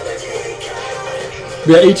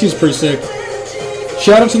 Yeah, ATEEZ is pretty sick.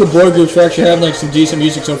 Shout out to the boy groups for actually having like some decent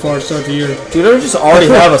music so far to start the year. Dude, they just already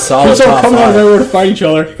have a solid It's all top coming out of 5. everywhere to fight each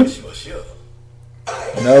other.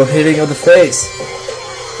 No hitting of the face.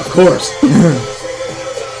 Of course.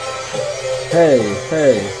 Hey.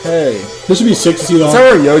 This would be sick to see Is on. that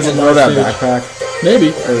where Yojin throw that stage. backpack? Maybe.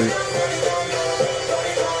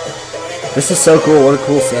 This is so cool. What a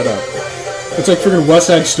cool setup. It's like freaking West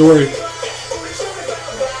Side Story.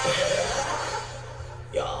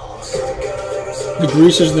 The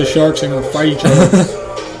Greasers and the Sharks are gonna fight each other.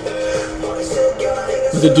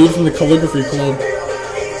 With the dude from the Calligraphy Club.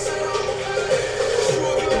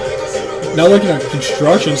 Now like in a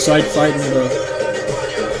construction site fighting with a...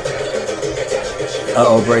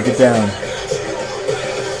 Uh-oh, break it down.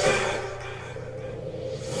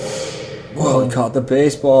 Whoa, he caught the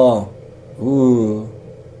baseball. Ooh.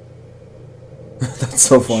 That's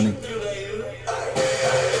so funny.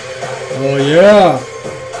 Oh yeah!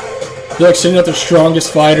 They're like sitting at their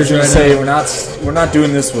strongest fighters right Say now. we're not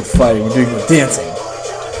doing this with fighting, we're doing it with dancing.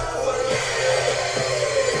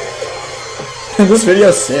 This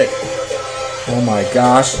video's sick. Oh my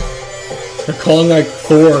gosh. They're calling like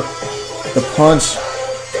Thor. The punch.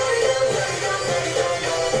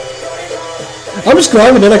 I'm just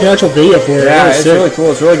glad we did like an actual video for it. Yeah, It was it's sick. really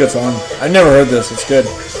cool. It's a really good song. I've never heard this. It's good.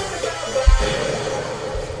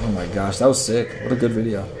 Oh my gosh, that was sick. What a good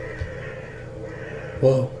video.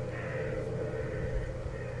 Whoa.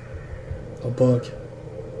 A bug.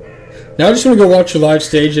 Now I just want to go watch the live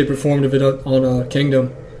stage they performed of it on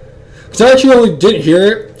Kingdom. Because I actually only didn't hear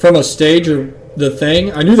it from a stage or the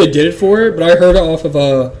thing. I knew they did it for it, but I heard it off of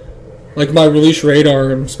like my release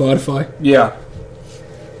radar on Spotify. Yeah.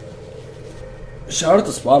 Shout out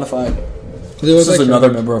to Spotify. It was This is like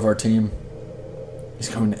another member of our team. He's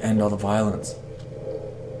coming to end all the violence.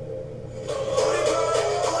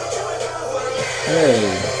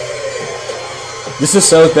 Hey. This is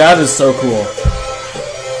so, that is so cool.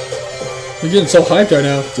 You're getting so hyped right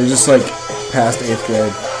now. They're just like past 8th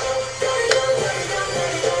grade.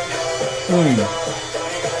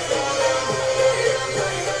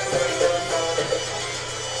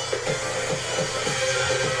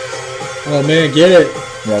 Oh man, get it.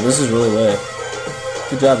 Yeah, this is really lit.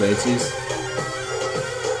 Good job, ATs.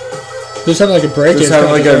 Just having like a break. Just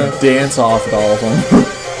having like a dance off with all of them.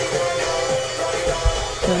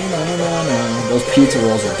 Those pizza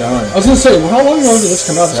rolls are done. I was gonna say, well, how long ago did this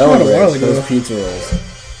come out? This came out a while Celebrate ago. those pizza rolls.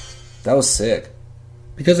 That was sick.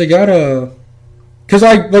 Because they got because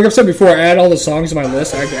like I've said before, I add all the songs to my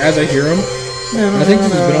list as I hear them. I think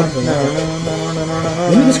this has been on for a while.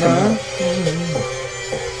 When did this come out?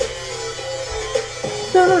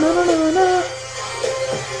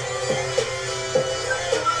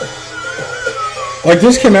 Like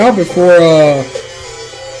this came out before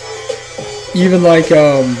even like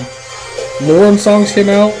Lauren songs came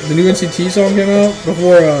out. The new NCT song came out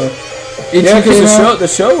before Itchy Yeah, came because out. the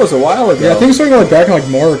show was a while ago. Yeah, I think it started like back in like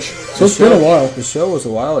March. So it's been a while. The show was a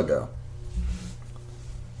while ago.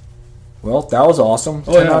 Well, that was awesome.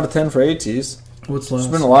 Oh, 10 yeah. out of 10 for ATs. What's There's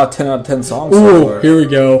last? been a lot of 10 out of 10 songs so Ooh, far. here we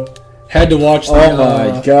go. Had to watch the Oh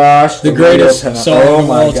my gosh. the greatest video 10 song oh of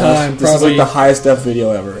my all gosh. time, This is probably. like the highest def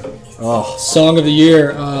video ever. Oh. Song of the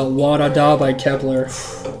Year, Wada Da by Kepler.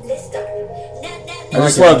 I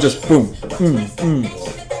just love just boom.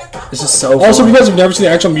 It's just so Also, if fun. you guys have never seen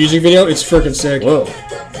the actual music video, it's freaking sick. Whoa.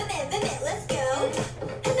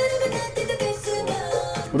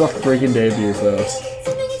 What a freaking debut, folks.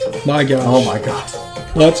 My gosh. Oh my gosh.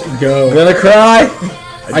 Let's I'm go. gonna cry.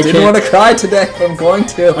 I didn't can't- want to cry today, but I'm going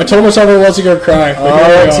to. I told myself I wasn't going to cry. but here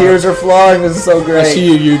we Oh, are. tears are flowing. This is so I great. see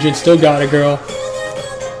you, Eugene. Still got it, girl.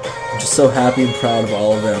 I'm just so happy and proud of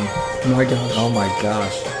all of them. My gosh. Oh my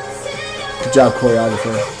gosh. Good job,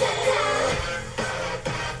 choreographer.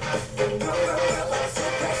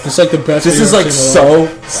 It's like the best This video is I've like seen in a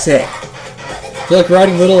while. so sick. They're like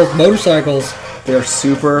riding little motorcycles. They're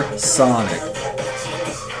super sonic.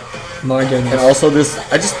 My goodness. And also the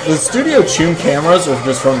Studio Tune cameras are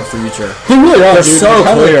just from the future. They really are, They're dude. so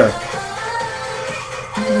They're kinda- clear.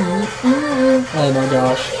 Oh my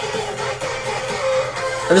gosh.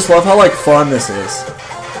 I just love how like fun this is.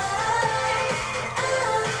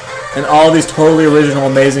 And all these totally original,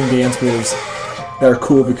 amazing dance moves that are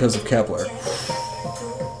cool because of Kepler.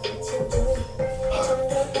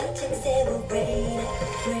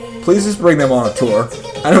 Please just bring them on a tour.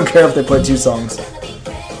 I don't care if they play 2 songs.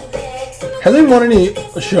 Have they won any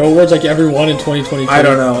show awards like everyone in 2022? I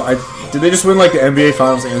don't know. Did they just win like the NBA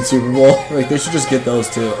Finals and Super Bowl? Like they should just get those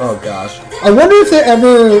too. Oh gosh. I wonder if they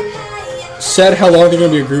ever said how long they're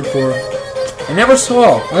going to be a group for. I never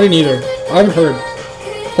saw. I didn't either. I haven't heard.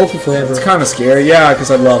 Hopefully forever. It's kind of scary, yeah, because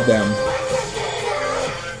I love them.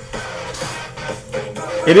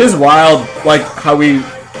 It is wild, like, how we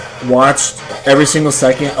watched every single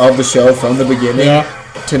second of the show from the beginning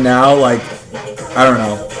to now, like, I don't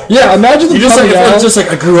know. Yeah, imagine you just like, it's just like,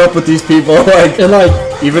 I grew up with these people, like, and like,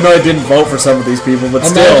 even though I didn't vote for some of these people, but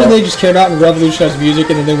imagine still. they just came out and revolutionized music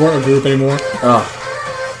and then they weren't a group anymore. Oh.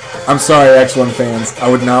 I'm sorry, X1 fans. I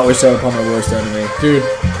would not wish that upon my worst enemy. Dude.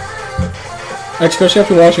 Especially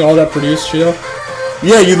after watching all that produced show.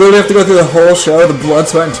 Yeah, you literally have to go through the whole show, the blood,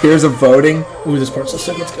 sweat, and tears of voting. Ooh, this part's so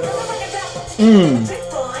sick. Let's go.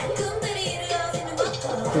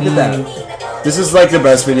 Look at that. This is like the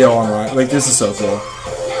best video online. Like, this is so cool.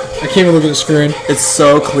 I can't even look at the screen. It's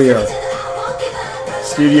so clear.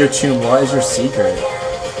 Studio Tune, what is your secret?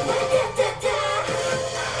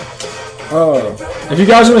 Oh. If you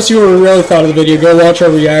guys want to see what we really thought of the video, go watch our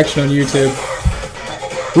reaction on YouTube.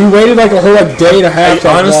 We waited like a whole day and a half. Hey,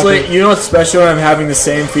 honestly, you know what's special? I'm having the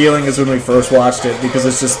same feeling as when we first watched it because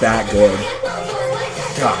it's just that good.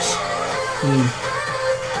 Gosh.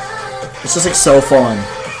 It's just like so fun.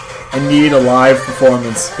 I need a live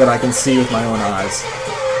performance that I can see with my own eyes.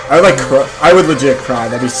 I would legit cry.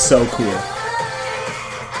 That'd be so cool.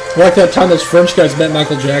 Like that time those French guys met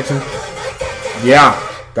Michael Jackson. Yeah,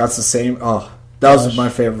 that's the same. Oh, that was my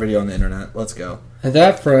favorite video on the internet. Let's go. And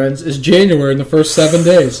that, friends, is January in the first 7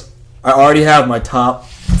 days. I already have my top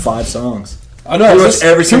 5 songs. I know.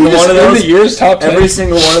 Every single one of those. The year's top 10? Every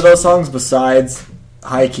single one of those songs besides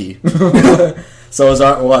High Key. So is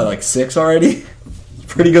our like 6 already?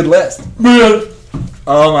 Pretty good list.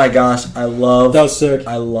 Oh my gosh, I love. That was sick.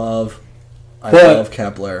 I love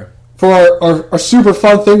Kep1er. For our super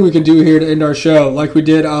fun thing we can do here to end our show, like we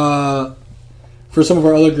did for some of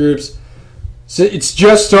our other groups. So it's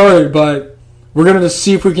just started, but we're gonna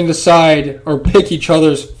see if we can decide or pick each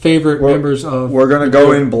other's favorite members of. We're gonna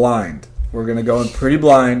go in blind. We're gonna go in pretty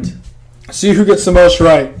blind. See who gets the most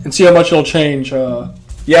right, and see how much it'll change.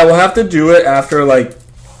 Yeah, we'll have to do it after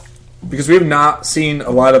because we have not seen a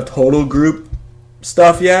lot of total group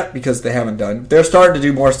stuff yet because they haven't done. They're starting to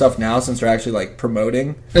do more stuff now since they're actually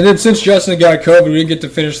promoting. And then since Justin got COVID, we didn't get to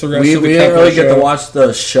finish the rest of the We didn't really get to watch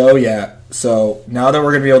the show yet. So now that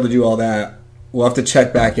we're gonna be able to do all that, we'll have to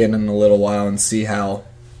check back in a little while and see how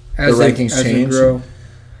the rankings change.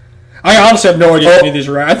 I honestly have no idea if any of these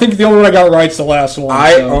are right. I think the only one I got right is the last one.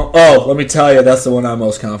 Let me tell you, that's the one I'm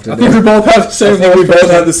most confident in. I think we both have the same one. We both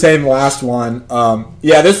have the same last one.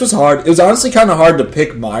 Yeah, this was hard. It was honestly kind of hard to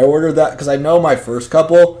pick my order because I know my first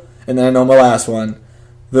couple, and then I know my last one.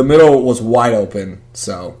 The middle was wide open,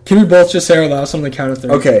 so. Can we both just say our last one on the count of 3?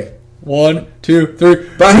 Okay. 1, 2, 3.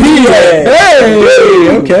 Bahia!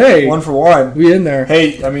 Hey! Okay. 1 for 1. We in there.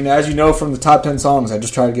 Hey, I mean, as you know from the top 10 songs, I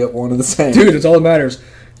just try to get one of the same. Dude, it's all that matters.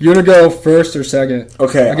 You want to go first or second?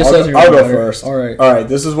 Okay, I guess I'll go first. All right. All right,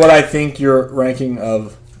 this is what I think your ranking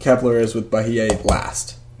of Kep1er is with Bahia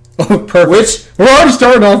last. Oh, perfect. Which we're already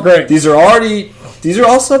starting off great. These are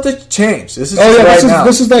all subject to change. This is now.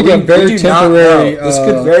 This is like a very temporary. This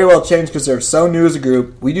could very well change because they're so new as a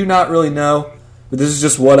group. We do not really know, but this is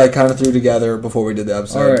just what I kind of threw together before we did the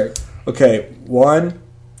episode. All right. Okay, 1.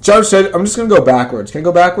 Charles said, I'm just going to go backwards. Can I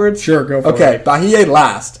go backwards? Sure, go for it. Okay, Bahia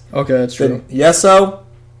last. Okay, that's true. Then Yeso,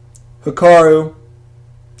 Hikaru,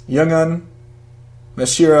 Youngun,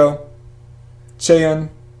 Mashiro, Cheon,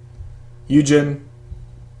 Yujin,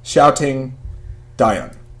 Shouting,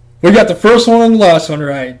 Dion. We got the first one and the last one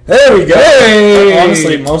right. There we go. Hey!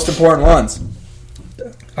 Honestly, most important ones.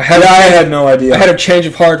 I had no idea. I had a change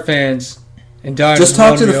of heart, fans. And Dion just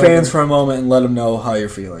talk to the fans for a moment and let them know how you're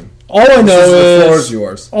feeling. All I know is the floor is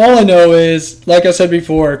yours. All I know is, like I said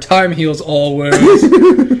before, time heals all wounds.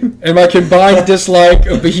 And my combined dislike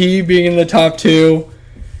of Bahia being in the top 2,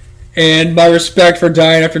 and my respect for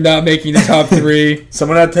Dion after not making the top 3.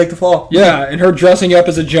 Someone had to take the fall. Yeah, and her dressing up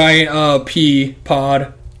as a giant pea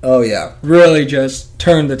pod. Oh, yeah. Really just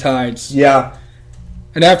turned the tides. Yeah.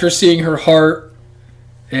 And after seeing her heart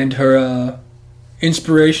and her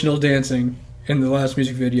inspirational dancing in the last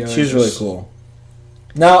music video. She's really cool.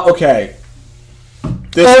 Now, okay.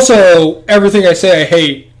 Also, everything I say I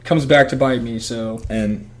hate comes back to bite me, so.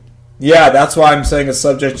 And, yeah, that's why I'm saying it's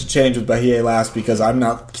subject to change with Bahia last, because I'm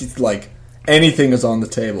not, anything is on the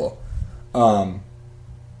table.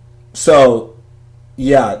 So,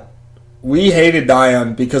 yeah, we hated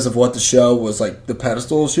Dion because of what the show was, the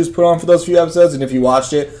pedestal she was put on for those few episodes, and if you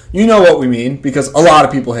watched it, you know what we mean, because a lot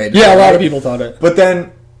of people hated it. Yeah, a lot of people thought it. But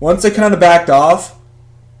then, once they kind of backed off,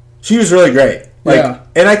 she was really great. Yeah.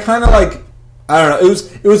 And I kind of I don't know.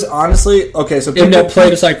 It was honestly okay. So people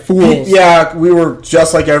played us like fools. Yeah, we were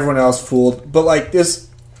just like everyone else, fooled. But this,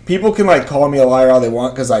 people can call me a liar all they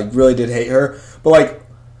want because I really did hate her. But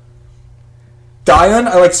Diane,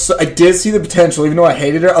 I did see the potential, even though I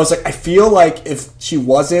hated her. I was like, I feel like if she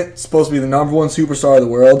wasn't supposed to be the number one superstar of the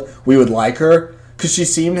world, we would like her. Because she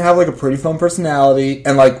seemed to have, like, a pretty fun personality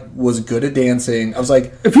and, like, was good at dancing. I was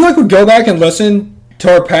like... If you, like, would go back and listen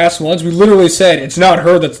to our past ones, we literally said it's not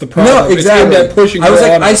her that's the problem. No, exactly. It's pushing her I was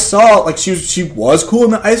like, on I saw, like, she was cool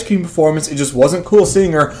in the ice cream performance. It just wasn't cool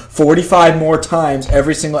seeing her 45 more times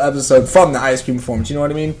every single episode from the ice cream performance. You know what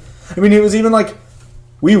I mean? I mean, it was even, like...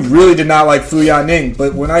 We really did not like Fu Yaning,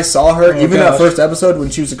 but when I saw her, even that first episode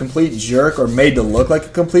when she was a complete jerk or made to look like a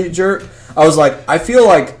complete jerk, I was like, I feel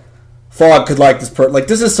like Fogg could like this person. Like,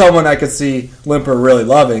 this is someone I could see Limper really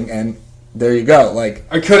loving, and there you go. Like,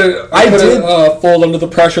 I couldn't fall under the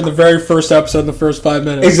pressure in the very first episode in the first 5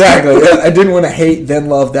 minutes. Exactly. I didn't want to hate then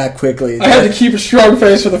love that quickly. I had to keep a strong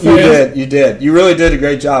face for the fans. You did. You really did a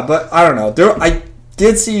great job. But I don't know. I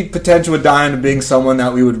did see potential with Diana being someone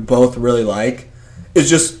that we would both really like. It's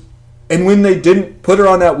just, and when they didn't put her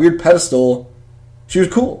on that weird pedestal, she was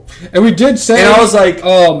cool. And we did say, and I was like,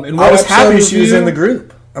 I was happy she was in the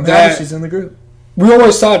group. I'm happy she's in the group. We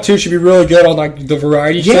always thought too she'd be really good on like the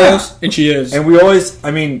variety shows, and she is. And we always,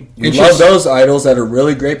 I mean, we love those idols that are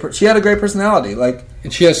really great. She had a great personality, like,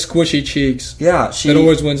 and she has squishy cheeks. Yeah, that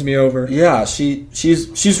always wins me over. Yeah,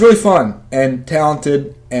 she's really fun and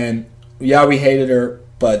talented, and yeah, we hated her,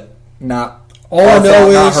 but not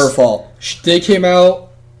not her fault. They came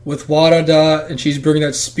out with Wadada, and she's bringing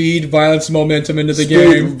that speed, violence, momentum into the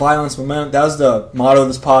game. Violence, momentum. That was the motto of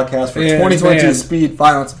this podcast for 2022. Man, speed,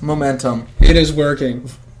 violence, momentum. It is working.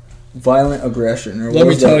 Violent aggression. Or Let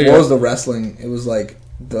me tell you. What was the wrestling? It was like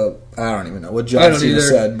I don't even know what John Cena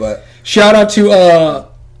said, but... Shout out to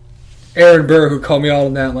Aaron Burr, who called me out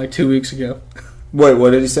on that like 2 weeks ago. Wait,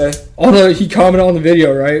 what did he say? He commented on the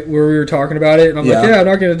video, right, where we were talking about it, and I'm like, I'm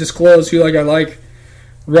not going to disclose who I like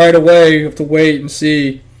right away. You have to wait and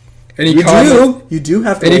see. And you do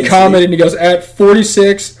have to. And he commented, and he goes, "At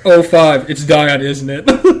 46:05, it's Diane, isn't it?"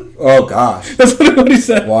 Oh gosh, that's what he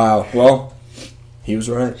said. Wow. Well, he was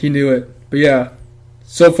right. He knew it. But yeah,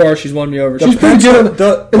 so far she's won me over. She's pretty good. In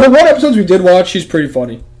the one episodes we did watch, she's pretty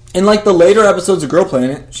funny. In like the later episodes of Girl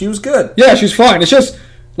Planet, she was good. Yeah, she's fine. It's just.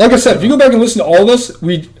 Like I said, if you go back and listen to all this,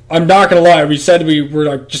 I'm not going to lie, we said we were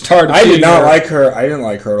like just tired of seeing her. I didn't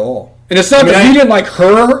like her at all. And it's not that we didn't like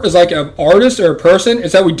her as like an artist or a person,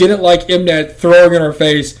 it's that we didn't like Mnet throwing in our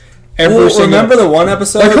face every single... Remember the one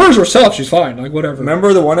episode? Like hers herself, she's fine, like whatever.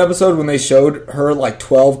 Remember the one episode when they showed her like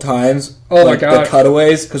 12 times? Oh my god. The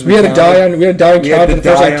cutaways? Because we had a Diane count for the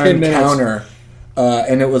first like 10 minutes. Counter.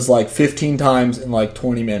 And it was like 15 times in like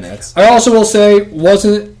 20 minutes. I also will say,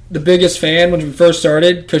 wasn't the biggest fan when we first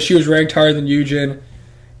started because she was ranked higher than Yujin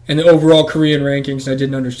in the overall Korean rankings, and I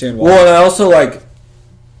didn't understand why. Well, and I also like...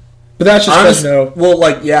 But that's just because no. Well,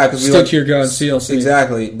 like, yeah, because we stick to your gun, CLC.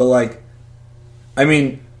 Exactly, but like, I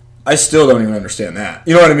mean, I still don't even understand that.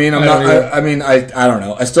 You know what I mean? I don't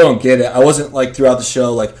know. I still don't get it. I wasn't like throughout the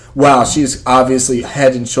show like, wow, she's obviously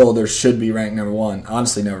head and shoulders should be ranked number one.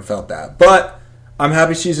 Honestly, never felt that, but I'm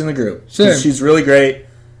happy she's in the group. She's really great.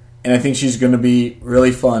 And I think she's going to be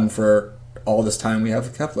really fun for all this time we have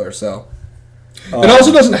with Kepler. So it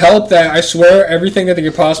also doesn't help that I swear everything that they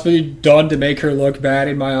could possibly done to make her look bad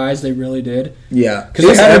in my eyes, they really did. Yeah, because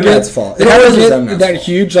they had to get that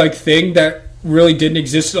huge like thing that really didn't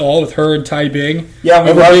exist at all with her and Tai Bing. Yeah,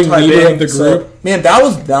 we being leader of the group. So, man, that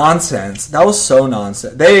was nonsense. That was so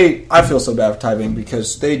nonsense. I feel so bad for Tai Bing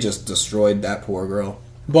because they just destroyed that poor girl.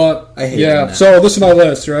 But I hate that. So this is my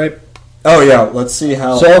list, right? Oh, yeah. Let's see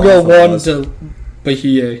how... So I'll go 1 to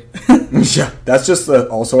Bahia. Yeah, that's just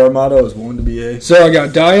also our motto is 1 to Bahia. So I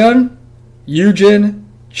got Diane, Yujin,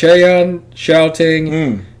 Cheon,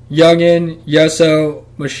 Xiaoting, Youngin, Yeso,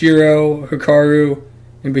 Mashiro, Hikaru,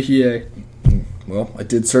 and Bahia. Well, I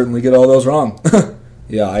did certainly get all those wrong.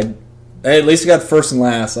 Yeah, at least I got the first and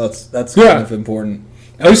last. So that's kind of important.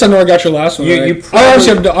 At least I know I got your last one right.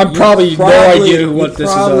 I'm probably no idea what this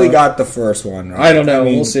is. You probably got the first one right. I don't know.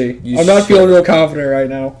 We'll see. I'm not feeling real confident right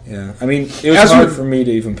now. Yeah. I mean, it was hard for me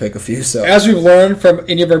to even pick a few. So as we've learned from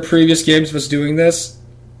any of our previous games of us doing this,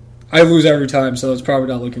 I lose every time, so it's probably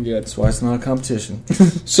not looking good. That's why it's not a competition.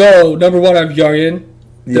 So, number 1, I have Youngin.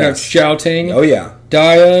 Then I have Xiaoting. Oh, yeah.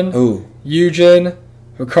 Diane. Yujin.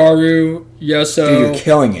 Hikaru, Yeso, dude, you're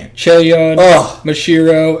killing it. Cheon,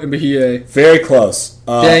 Mashiro, and Bahia. Very close.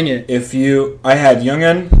 Dang it. I had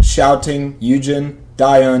Youngin, Xiaoting, Yujin,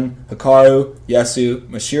 Diane, Hikaru, Yesu,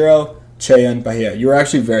 Mashiro, Cheon, Bahia. You were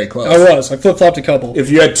actually very close. I was. I flip-flopped a couple.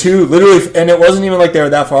 If you had 2, literally, and it wasn't even like they were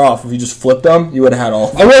that far off. If you just flipped them, you would have had all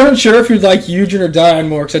of them. I wasn't sure if you'd like Yujin or Diane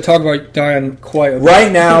more, because I talk about Diane quite a bit.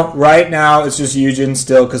 Right now, it's just Yujin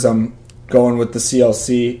still, because I'm going with the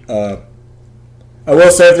CLC I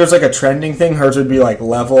will say if there's like a trending thing, hers would be like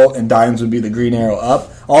level and Diane's would be the green arrow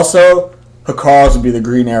up. Also, Hikaru's would be the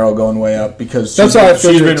green arrow going way up because she's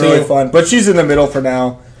been really fun. But she's in the middle for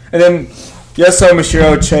now. And then Yeso,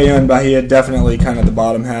 Mashiro, Cheyun, Bahia definitely kind of the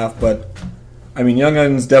bottom half. But I mean,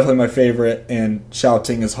 Youngun's definitely my favorite, and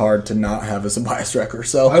Xiaoting is hard to not have as a bias wrecker.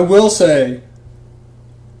 So I will say,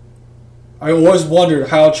 I always wondered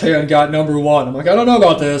how Cheyun got number 1. I'm like, I don't know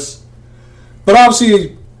about this. But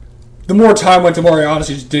obviously, the more time went, the more I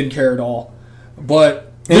honestly just didn't care at all.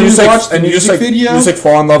 But then you watch the music video. You just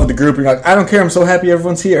fall in love with the group, and you're like, I don't care, I'm so happy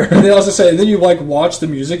everyone's here. And then I was going to say, then you like watch the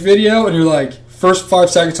music video, and you're like, first 5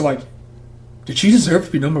 seconds, I'm like, did she deserve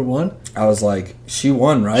to be number 1? I was like, she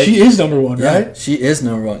won, right? She is number 1, yeah, right? She is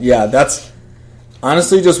number 1. Yeah, that's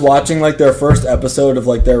honestly just watching like their first episode of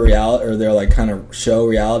like their reality or their like kind of show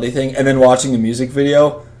reality thing, and then watching the music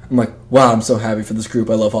video. I'm like, wow, I'm so happy for this group.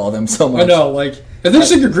 I love all of them so much. I know, like, if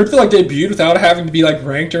there's like a group that like debuted without having to be like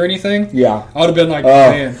ranked or anything, yeah, I would have been like,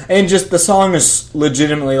 man. And just the song is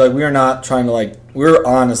legitimately like we are not trying to like we're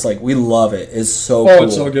honest, like we love it. It's so cool.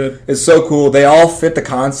 It's so good. It's so cool. They all fit the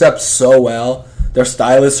concept so well. Their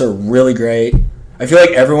stylists are really great. I feel like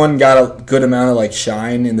everyone got a good amount of like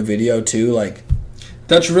shine in the video too. Like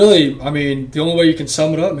that's really, I mean, the only way you can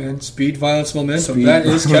sum it up, man. Speed, violence, momentum. Speed, that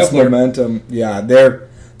is Kep1er. Momentum. Yeah,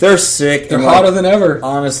 they're sick. They're hotter than ever.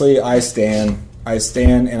 Honestly, I stand,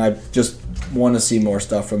 and I just want to see more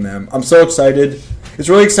stuff from them. I'm so excited. It's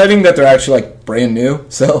really exciting that they're actually like brand new.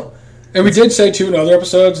 So, and we did say too in other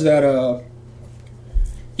episodes that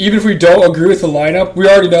even if we don't agree with the lineup, we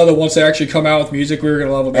already know that once they actually come out with music, we're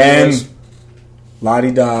gonna love them. And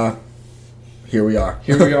la-di-da, here we are.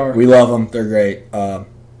 Here we are. We love them. They're great.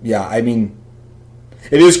 Yeah, I mean,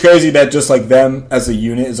 it is crazy that just like them as a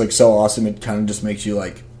unit is like so awesome. It kind of just makes you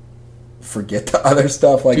like forget the other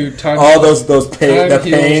stuff, like dude, all those pain,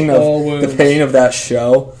 the pain of that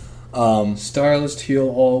show. Stylist heal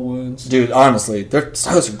all wounds. Dude, honestly, their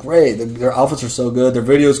styles are great. Their outfits are so good. Their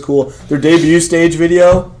video's cool. Their debut stage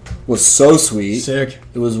video was so sweet. Sick.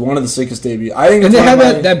 It was one of the sickest debuts. I think. And they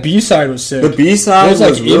had that B side was sick. The B side was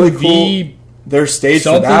like really MV cool. Their stage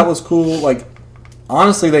for that was cool. Like,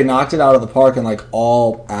 honestly, they knocked it out of the park in like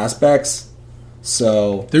all aspects.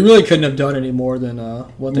 So they really couldn't have done any more than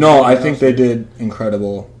what they did. No, I think they did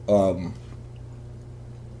incredible. Well,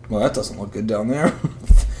 that doesn't look good down there.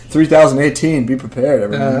 3018, be prepared,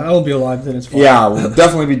 everyone. I won't be alive then, it's fine. Yeah, we'll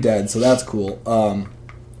definitely be dead, so that's cool. I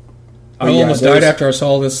almost died after I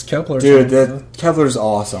saw this Kep1er. Dude, Kep1er's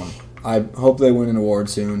awesome. I hope they win an award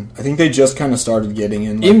soon. I think they just kind of started getting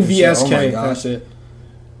in. Like, MVSK, that's it.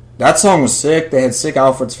 That song was sick. They had sick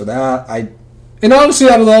outfits for that. And honestly,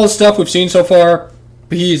 out of all the stuff we've seen so far,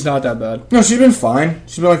 he's not that bad. No, she's been fine.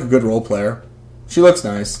 She's been like a good role player. She looks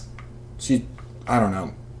nice. I don't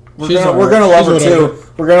know. We're gonna love her too.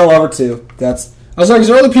 We're gonna love her too. I was like, is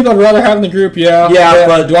there other people I'd rather have in the group? Yeah,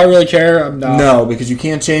 but do I really care? I'm not. No, because you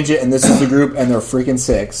can't change it, and this is the group, and they're freaking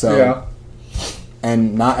sick. So yeah.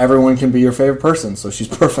 And not everyone can be your favorite person, so she's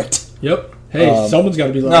perfect. Yep. Hey, someone's got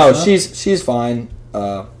to be loved. No, she's fine.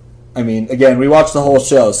 I mean, again, we watched the whole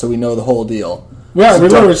show, so we know the whole deal. Yeah, we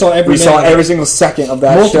literally saw every single second of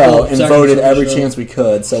that show and voted every chance we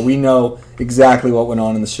could, so we know exactly what went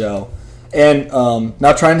on in the show. And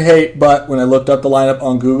not trying to hate, but when I looked up the lineup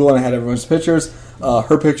on Google and I had everyone's pictures,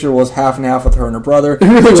 her picture was half and half with her and her brother.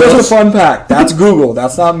 Just a fun fact. That's Google.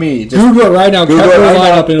 That's not me. Just Google it right now. Google it right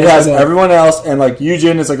now. It has everyone else, and like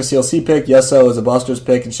Yujin is like a CLC pick, Yeso is a Buster's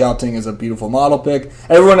pick, and Xiaoting is a beautiful model pick.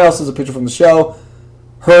 Everyone else is a picture from the show.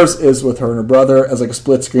 Hers is with her and her brother as like a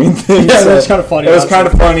split screen thing. Yeah, that's kind of funny. It was kind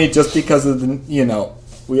of funny just because of the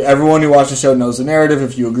everyone who watched the show knows the narrative.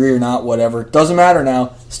 If you agree or not, whatever, doesn't matter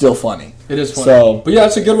now. Still funny. It is funny. But yeah,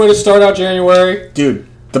 it's a good way to start out January, dude.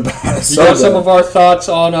 The best. You got some of our thoughts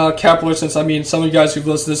on Kep1er, since some of you guys who've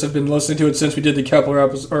listened to this have been listening to it since we did the Kep1er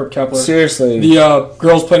episode. Or Kep1er. Seriously, the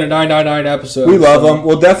Girls Planet 999 episode. We love them.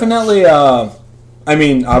 We'll definitely. I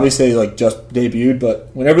mean, obviously, like just debuted,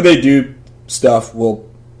 but whenever they do stuff, we'll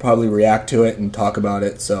probably react to it and talk about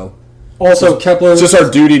it. So also, Kep1er. It's just our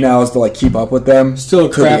duty now is to like keep up with them. Still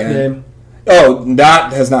a crap name. Oh,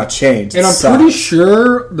 that has not changed. And I'm pretty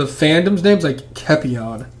sure the fandom's name's like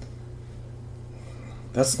Kepion.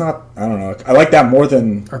 That's not. I don't know. I like that more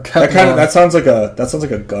than. Or Keplon. That sounds like a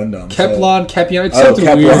Gundam. Keplon, Kepion. It's something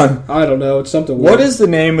weird. I don't know. It's something weird. What is the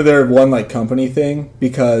name of their one like company thing?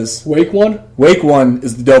 Because Wake One. Wake One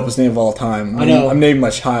is the dopest name of all time. I know. I'm naming my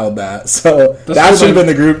child that. So that should have been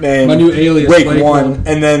the group name. My new alias. Wake One.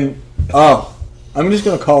 And then I'm just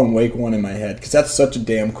gonna call him Wake One in my head because that's such a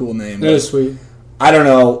damn cool name. That is sweet. I don't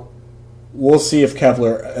know. we'll see if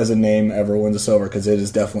Kepler as a name ever wins us over, because it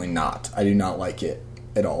is definitely not. I do not like it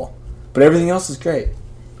at all. But everything else is great.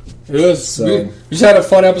 It is. So, we just had a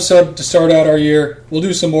fun episode to start out our year. We'll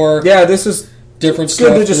do some more. Yeah, this is different stuff.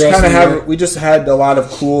 good to just kind of have. We just had a lot of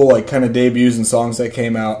cool, like, kind of debuts and songs that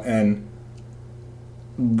came out, and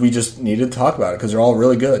we just needed to talk about it because they're all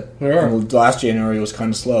really good. They are. And last January was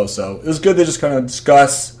kind of slow, so it was good to just kind of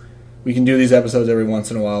discuss. We can do these episodes every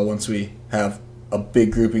once in a while once we have a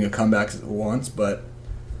big grouping of comebacks at once, but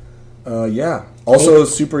yeah. Also,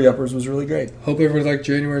 Super Yuppers was really great. Hope everybody liked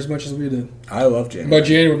January as much as we did. I love January. By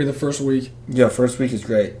January will be the first week. Yeah, first week is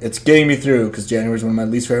great. It's getting me through because January is one of my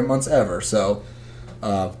least favorite months ever. So,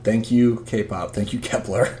 thank you, K-pop. Thank you,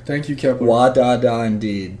 Kepler. Thank you, Kepler. Wah da da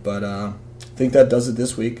indeed. But I think that does it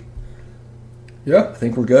this week. Yeah. I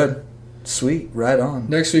think we're good. Sweet. Right on.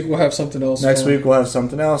 Next week we'll have something else. Next week we'll have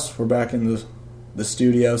something else. We're back in the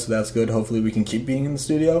studio, so that's good. Hopefully we can keep being in the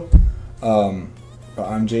studio.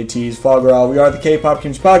 I'm JT's Foggerall. We are the K-Pop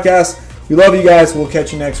Kimchi Podcast. We love you guys. We'll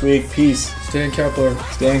catch you next week. Peace. Stan Kepler.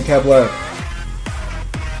 Stan Kepler.